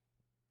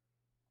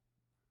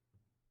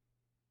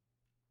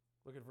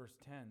 Look at verse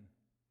 10.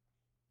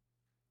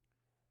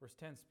 Verse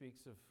 10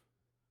 speaks of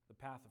the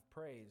path of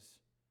praise.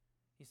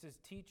 He says,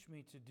 "Teach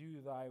me to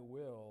do thy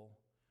will,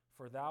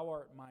 for thou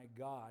art my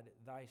God.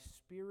 Thy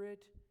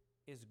spirit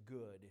is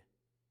good.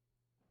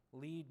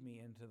 Lead me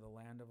into the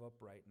land of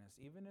uprightness."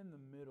 Even in the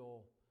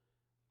middle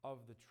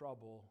of the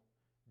trouble,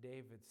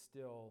 David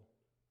still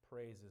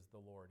praises the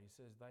Lord. He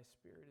says, "Thy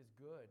spirit is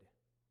good."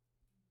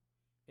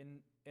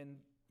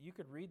 And you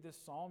could read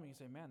this psalm and you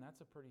say, "Man,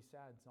 that's a pretty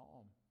sad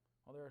psalm."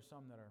 Well, there are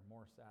some that are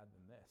more sad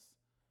than this.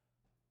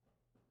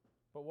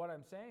 But what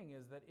I'm saying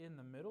is that in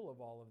the middle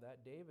of all of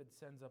that, David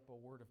sends up a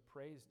word of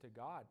praise to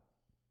God.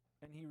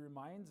 And he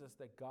reminds us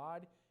that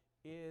God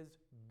is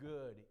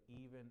good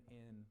even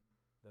in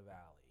the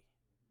valley.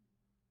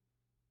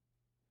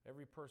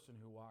 Every person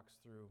who walks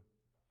through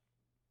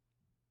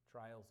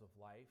trials of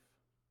life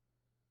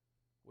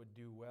would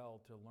do well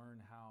to learn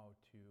how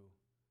to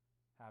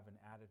have an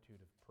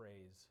attitude of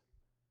praise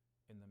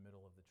in the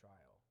middle of the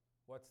trial.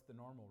 What's the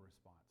normal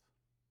response?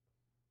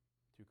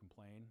 To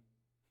complain,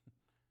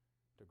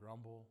 to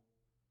grumble,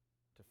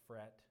 to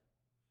fret,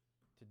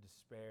 to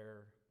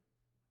despair.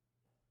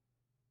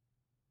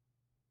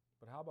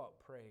 But how about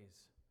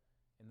praise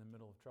in the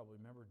middle of trouble?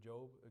 Remember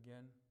Job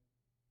again?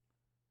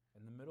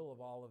 In the middle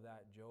of all of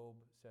that, Job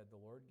said, "The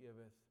Lord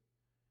giveth,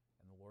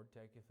 and the Lord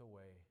taketh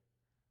away.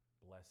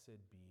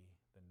 Blessed be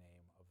the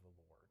name of the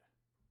Lord.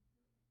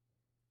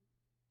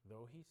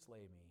 Though he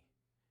slay me,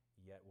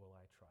 yet will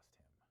I trust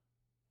him."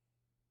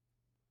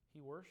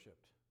 He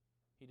worshiped.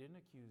 He didn't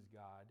accuse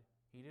God.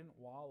 He didn't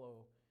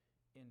wallow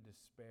in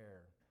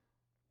despair.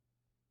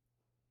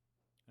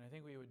 And I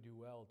think we would do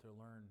well to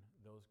learn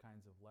those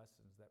kinds of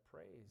lessons, that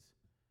praise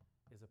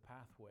is a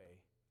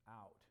pathway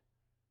out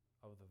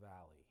of the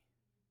valley.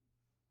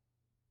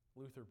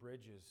 Luther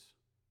Bridges,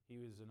 he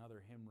was another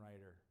hymn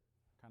writer.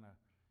 Kind of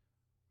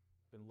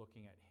been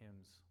looking at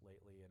hymns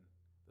lately and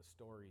the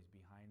stories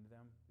behind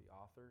them, the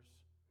authors.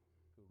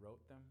 who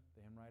wrote them,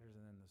 the hymn writers,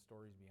 and then the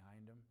stories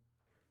behind them.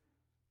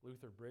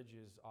 Luther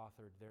Bridges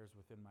authored There's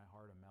Within My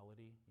Heart a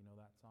Melody. You know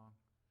that song?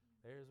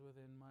 There's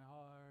within my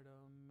heart a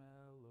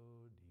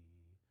melody.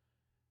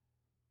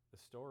 The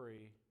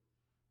story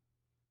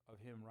of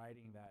him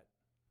writing that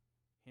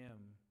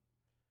hymn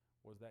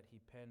was that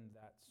he penned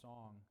that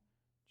song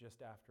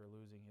just after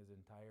losing his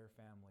entire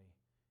family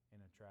in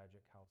a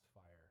tragic house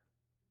fire.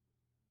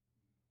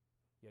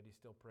 Yet he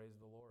still praised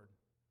the Lord.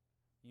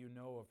 You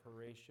know of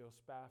Horatio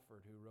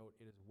Spafford, who wrote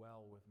It Is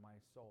Well With My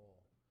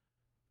Soul.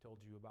 Told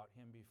you about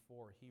him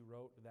before. He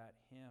wrote that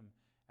hymn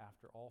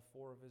after all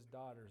 4 of his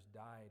daughters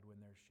died when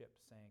their ship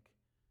sank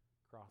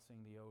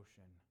crossing the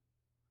ocean.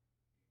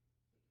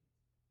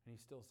 And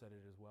he still said,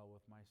 It is well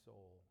with my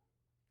soul.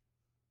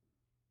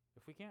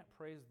 If we can't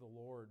praise the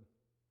Lord,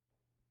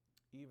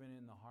 even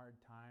in the hard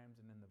times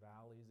and in the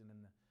valleys and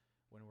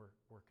when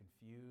we're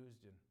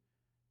confused and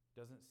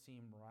doesn't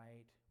seem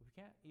right, if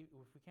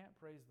we can't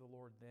praise the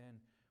Lord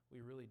then, we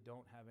really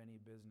don't have any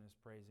business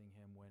praising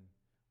Him when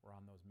we're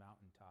on those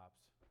mountaintops,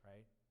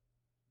 right?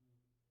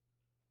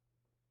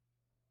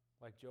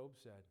 Like Job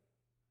said,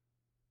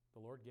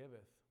 the Lord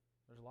giveth.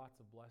 There's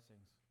lots of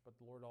blessings, but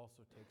the Lord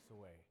also takes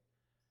away.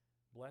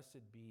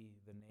 Blessed be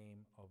the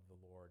name of the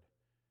Lord.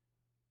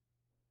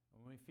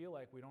 When we feel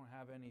like we don't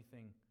have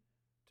anything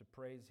to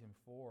praise Him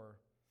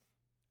for,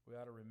 we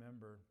ought to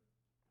remember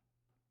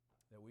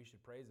that we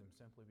should praise Him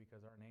simply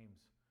because our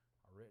names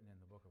are written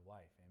in the book of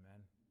life.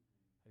 Amen?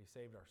 That He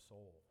saved our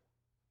soul.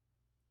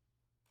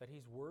 That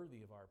He's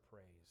worthy of our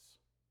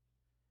praise.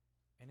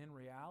 And in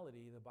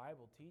reality, the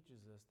Bible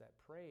teaches us that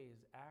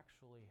praise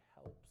actually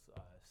helps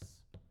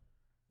us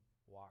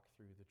walk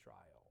through the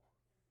trial.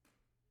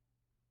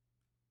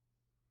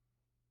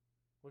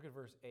 Look at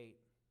verse 8,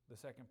 the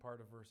second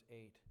part of verse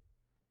 8.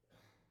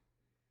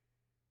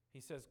 He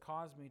says,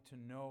 Cause me to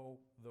know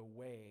the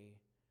way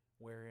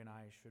wherein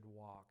I should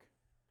walk,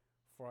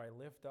 for I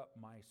lift up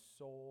my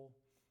soul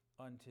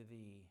unto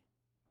Thee.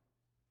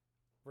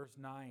 Verse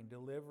 9,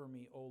 Deliver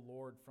me, O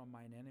Lord, from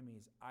mine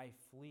enemies. I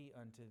flee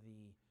unto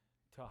Thee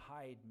to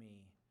hide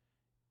me.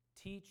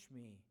 Teach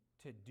me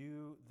to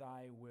do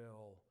Thy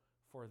will,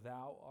 for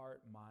Thou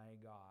art my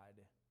God.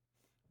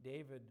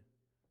 David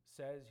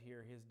says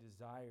here his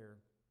desire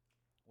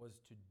was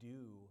to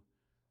do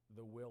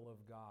the will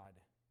of God.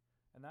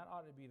 And that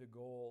ought to be the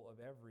goal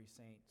of every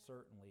saint,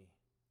 certainly.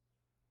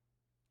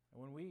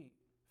 And when we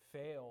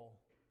fail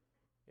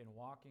in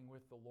walking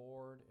with the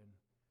Lord and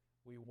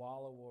we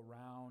wallow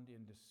around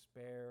in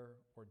despair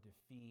or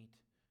defeat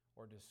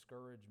or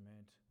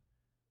discouragement,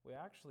 we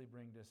actually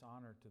bring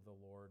dishonor to the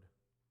Lord,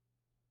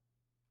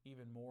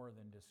 even more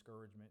than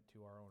discouragement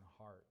to our own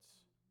hearts.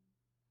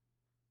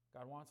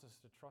 God wants us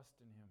to trust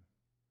in Him,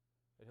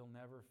 that He'll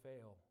never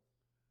fail,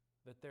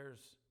 that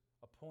there's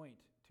a point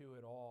to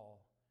it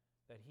all,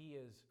 that He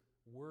is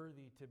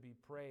worthy to be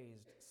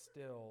praised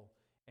still,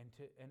 and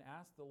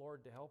ask the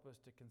Lord to help us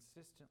to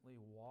consistently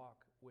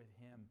walk with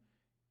Him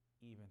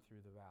even through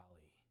the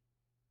valley.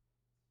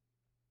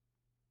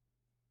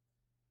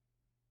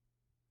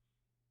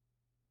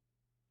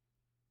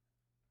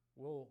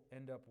 We'll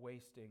end up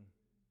wasting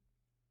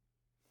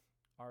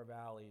our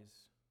valleys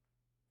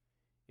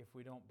if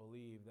we don't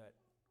believe that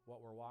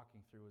what we're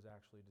walking through is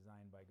actually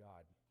designed by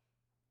God.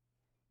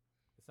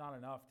 It's not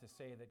enough to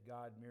say that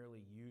God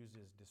merely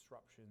uses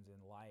disruptions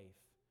in life.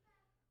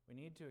 We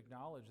need to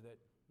acknowledge that,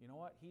 you know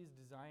what, He's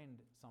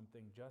designed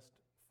something just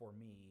for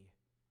me,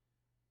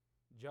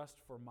 just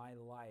for my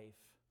life.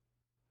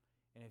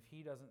 And if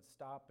He doesn't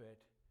stop it,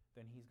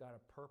 then He's got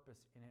a purpose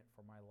in it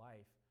for my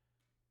life.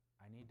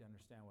 I need to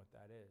understand what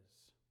that is.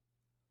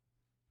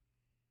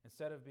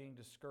 Instead of being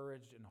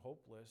discouraged and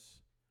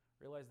hopeless,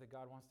 realize that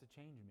God wants to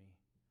change me.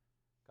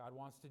 God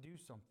wants to do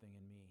something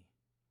in me.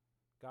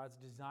 God's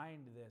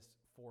designed this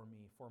for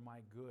me, for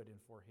my good and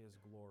for His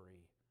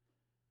glory.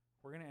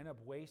 We're going to end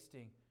up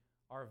wasting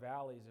our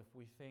valleys if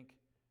we think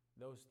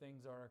those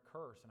things are a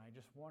curse and I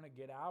just want to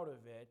get out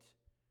of it,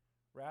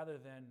 rather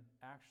than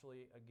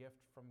actually a gift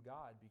from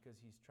God because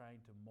He's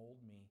trying to mold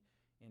me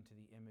into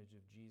the image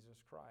of Jesus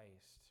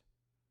Christ.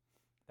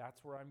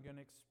 That's where I'm going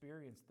to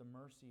experience the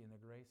mercy and the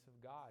grace of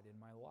God in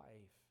my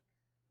life.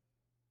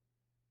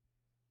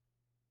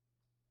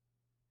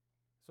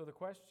 So the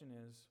question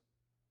is,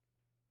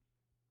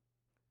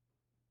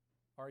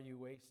 are you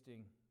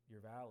wasting your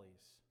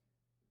valleys?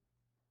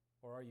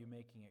 Or are you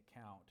making it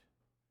count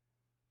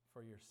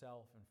for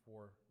yourself and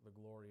for the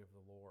glory of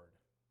the Lord?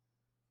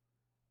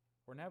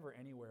 We're never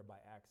anywhere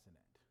by accident.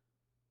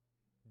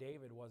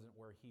 David wasn't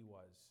where he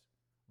was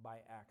by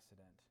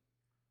accident.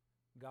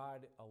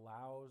 God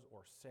allows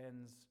or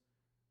sends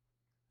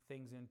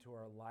things into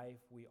our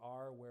life. We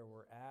are where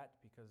we're at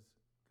because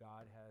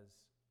God has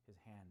His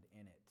hand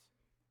in it.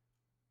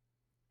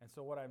 And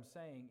so what I'm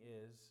saying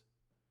is,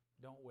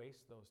 don't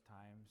waste those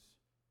times.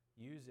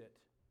 Use it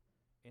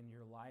in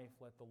your life.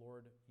 Let the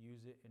Lord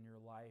use it in your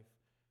life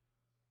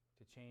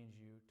to change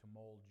you, to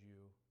mold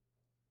you.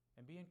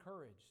 And be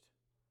encouraged.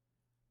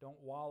 Don't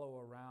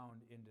wallow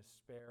around in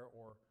despair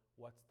or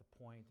what's the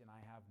point and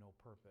I have no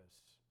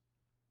purpose.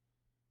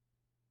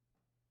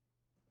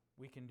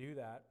 we can do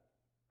that,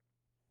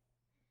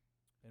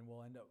 and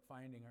we'll end up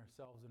finding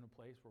ourselves in a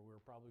place where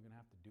we're probably going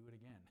to have to do it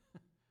again.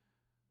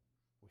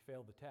 We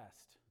failed the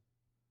test,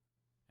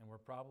 and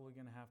we're probably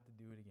going to have to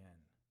do it again.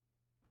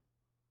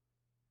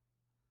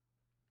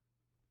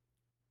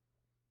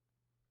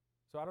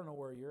 So I don't know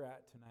where you're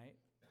at tonight.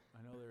 I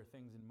know there are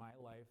things in my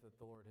life that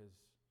the Lord has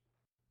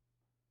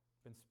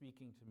been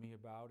speaking to me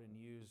about and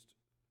used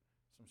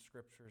some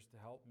scriptures to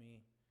help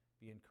me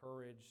be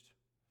encouraged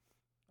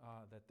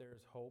that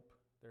there's hope,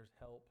 there's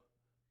help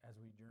as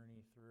we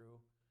journey through.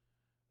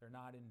 They're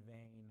not in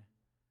vain.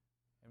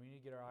 And we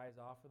need to get our eyes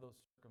off of those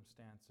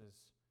circumstances,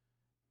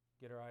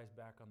 get our eyes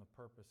back on the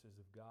purposes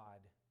of God,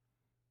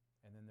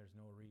 and then there's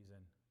no reason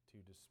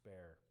to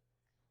despair.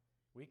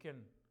 We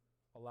can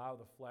allow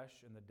the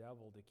flesh and the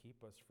devil to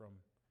keep us from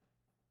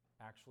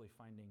actually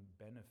finding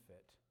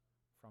benefit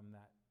from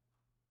that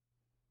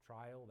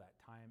trial, that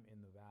time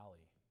in the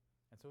valley.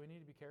 And so we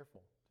need to be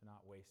careful to not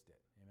waste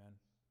it. Amen.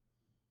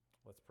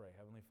 Let's pray.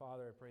 Heavenly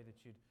Father, I pray that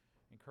you'd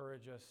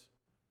encourage us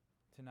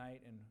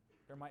tonight, and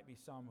there might be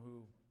some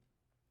who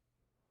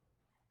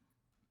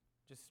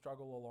just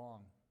struggle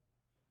along.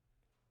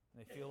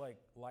 They feel like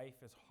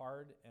life is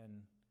hard, and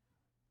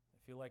they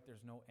feel like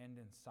there's no end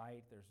in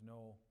sight, there's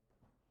no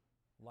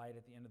light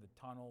at the end of the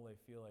tunnel. They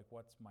feel like,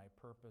 what's my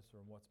purpose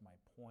or what's my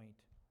point?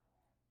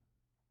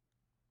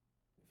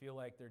 They feel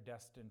like they're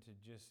destined to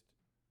just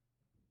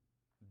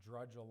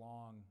drudge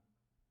along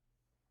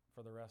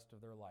for the rest of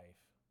their life.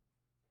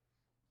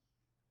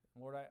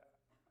 Lord,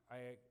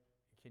 I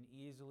can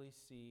easily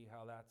see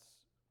how that's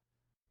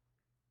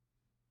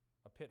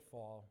a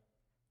pitfall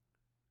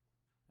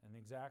and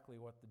exactly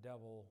what the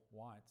devil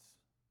wants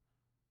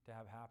to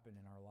have happen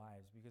in our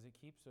lives, because it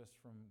keeps us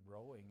from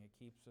growing. It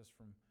keeps us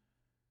from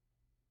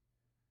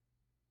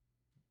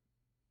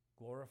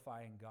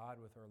glorifying God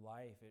with our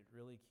life. It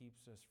really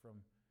keeps us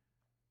from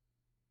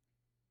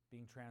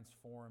being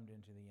transformed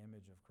into the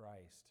image of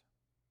Christ.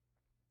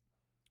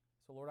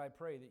 So Lord, I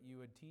pray that you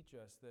would teach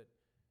us that,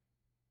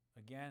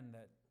 again,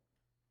 that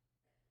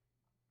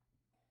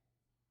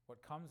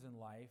what comes in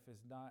life is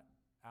not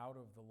out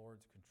of the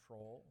Lord's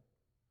control,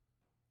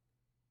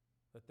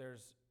 that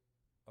there's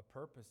a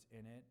purpose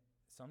in it.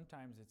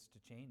 Sometimes it's to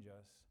change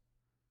us.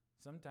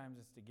 Sometimes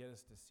it's to get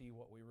us to see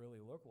what we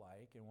really look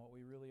like and what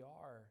we really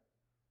are.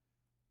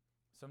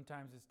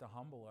 Sometimes it's to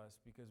humble us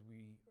because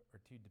we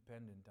are too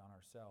dependent on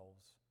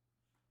ourselves.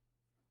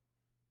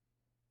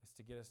 It's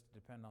to get us to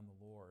depend on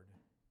the Lord.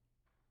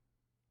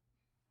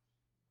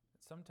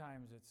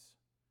 Sometimes it's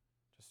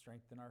to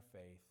strengthen our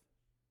faith,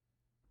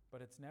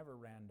 but it's never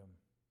random.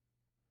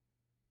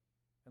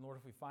 And Lord,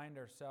 if we find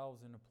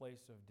ourselves in a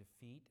place of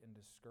defeat and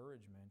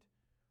discouragement,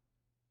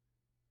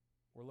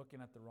 we're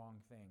looking at the wrong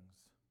things.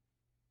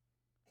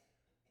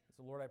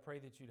 So Lord, I pray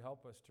that you'd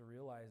help us to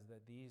realize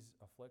that these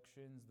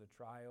afflictions, the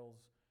trials,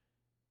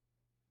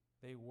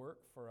 they work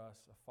for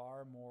us a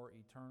far more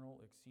eternal,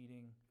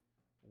 exceeding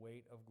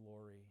weight of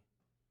glory.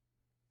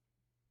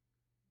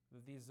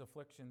 That these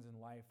afflictions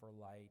in life are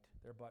light.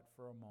 They're but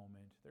for a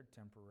moment. They're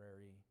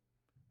temporary.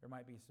 There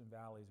might be some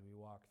valleys we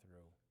walk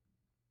through,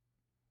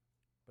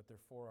 but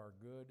they're for our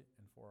good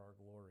and for our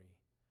glory.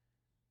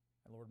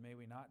 And Lord, may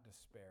we not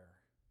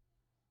despair.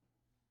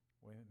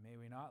 May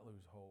we not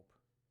lose hope.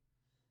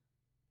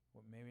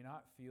 May we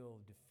not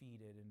feel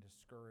defeated and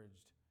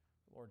discouraged.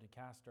 Lord, to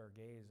cast our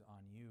gaze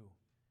on you,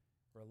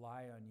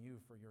 rely on you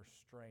for your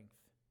strength,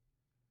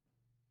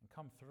 and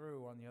come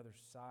through on the other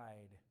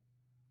side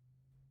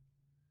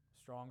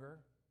stronger,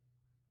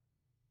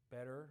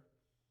 better,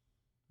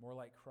 more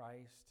like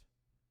Christ,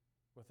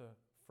 with a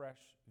fresh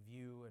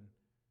view and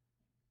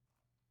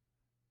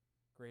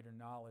greater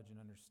knowledge and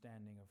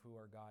understanding of who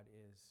our God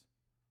is,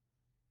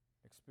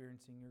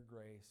 experiencing your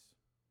grace,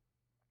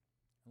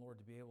 and Lord,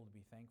 to be able to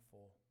be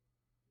thankful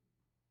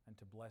and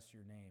to bless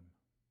your name.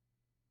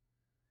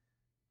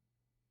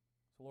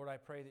 So Lord, I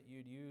pray that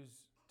you'd use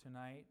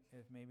tonight,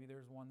 if maybe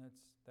there's one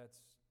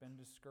that's been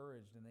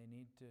discouraged and they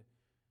need to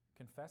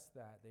confess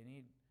that. They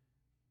need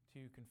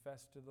to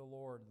confess to the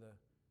Lord the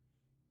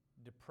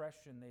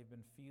depression they've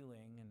been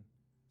feeling and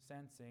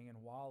sensing and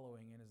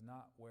wallowing in is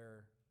not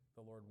where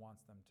the Lord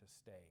wants them to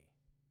stay.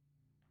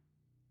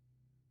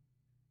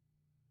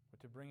 But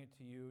to bring it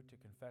to you, to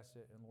confess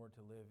it, and Lord,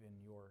 to live in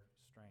your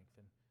strength.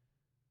 And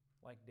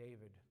like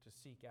David, to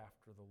seek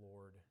after the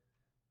Lord.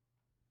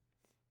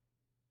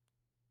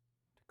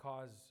 To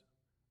cause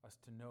us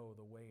to know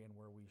the way in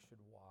where we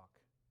should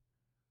walk.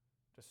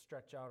 To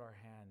stretch out our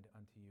hand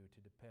unto you, to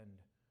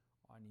depend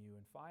on you,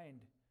 and find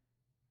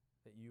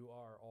that you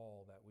are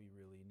all that we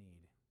really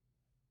need.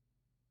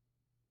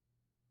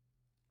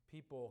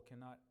 People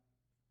cannot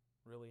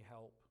really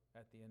help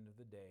at the end of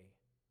the day.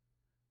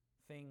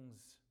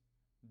 Things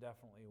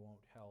definitely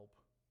won't help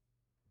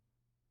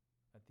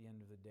at the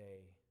end of the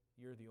day.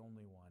 You're the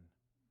only one.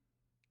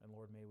 And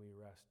Lord, may we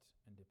rest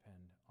and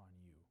depend on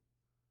you.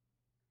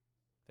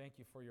 Thank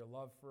you for your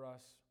love for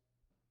us.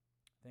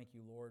 Thank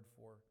you, Lord,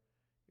 for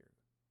your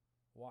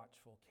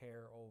watchful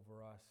care over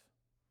us.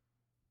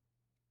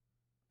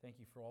 Thank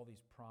you for all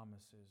these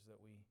promises that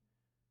we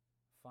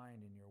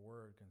find in your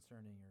word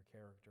concerning your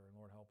character. And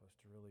Lord, help us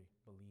to really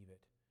believe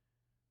it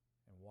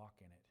and walk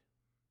in it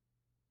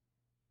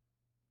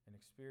and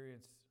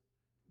experience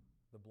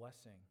the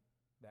blessing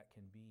that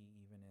can be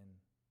even in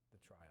the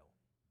trial.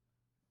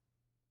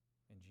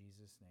 In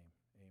Jesus' name,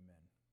 amen.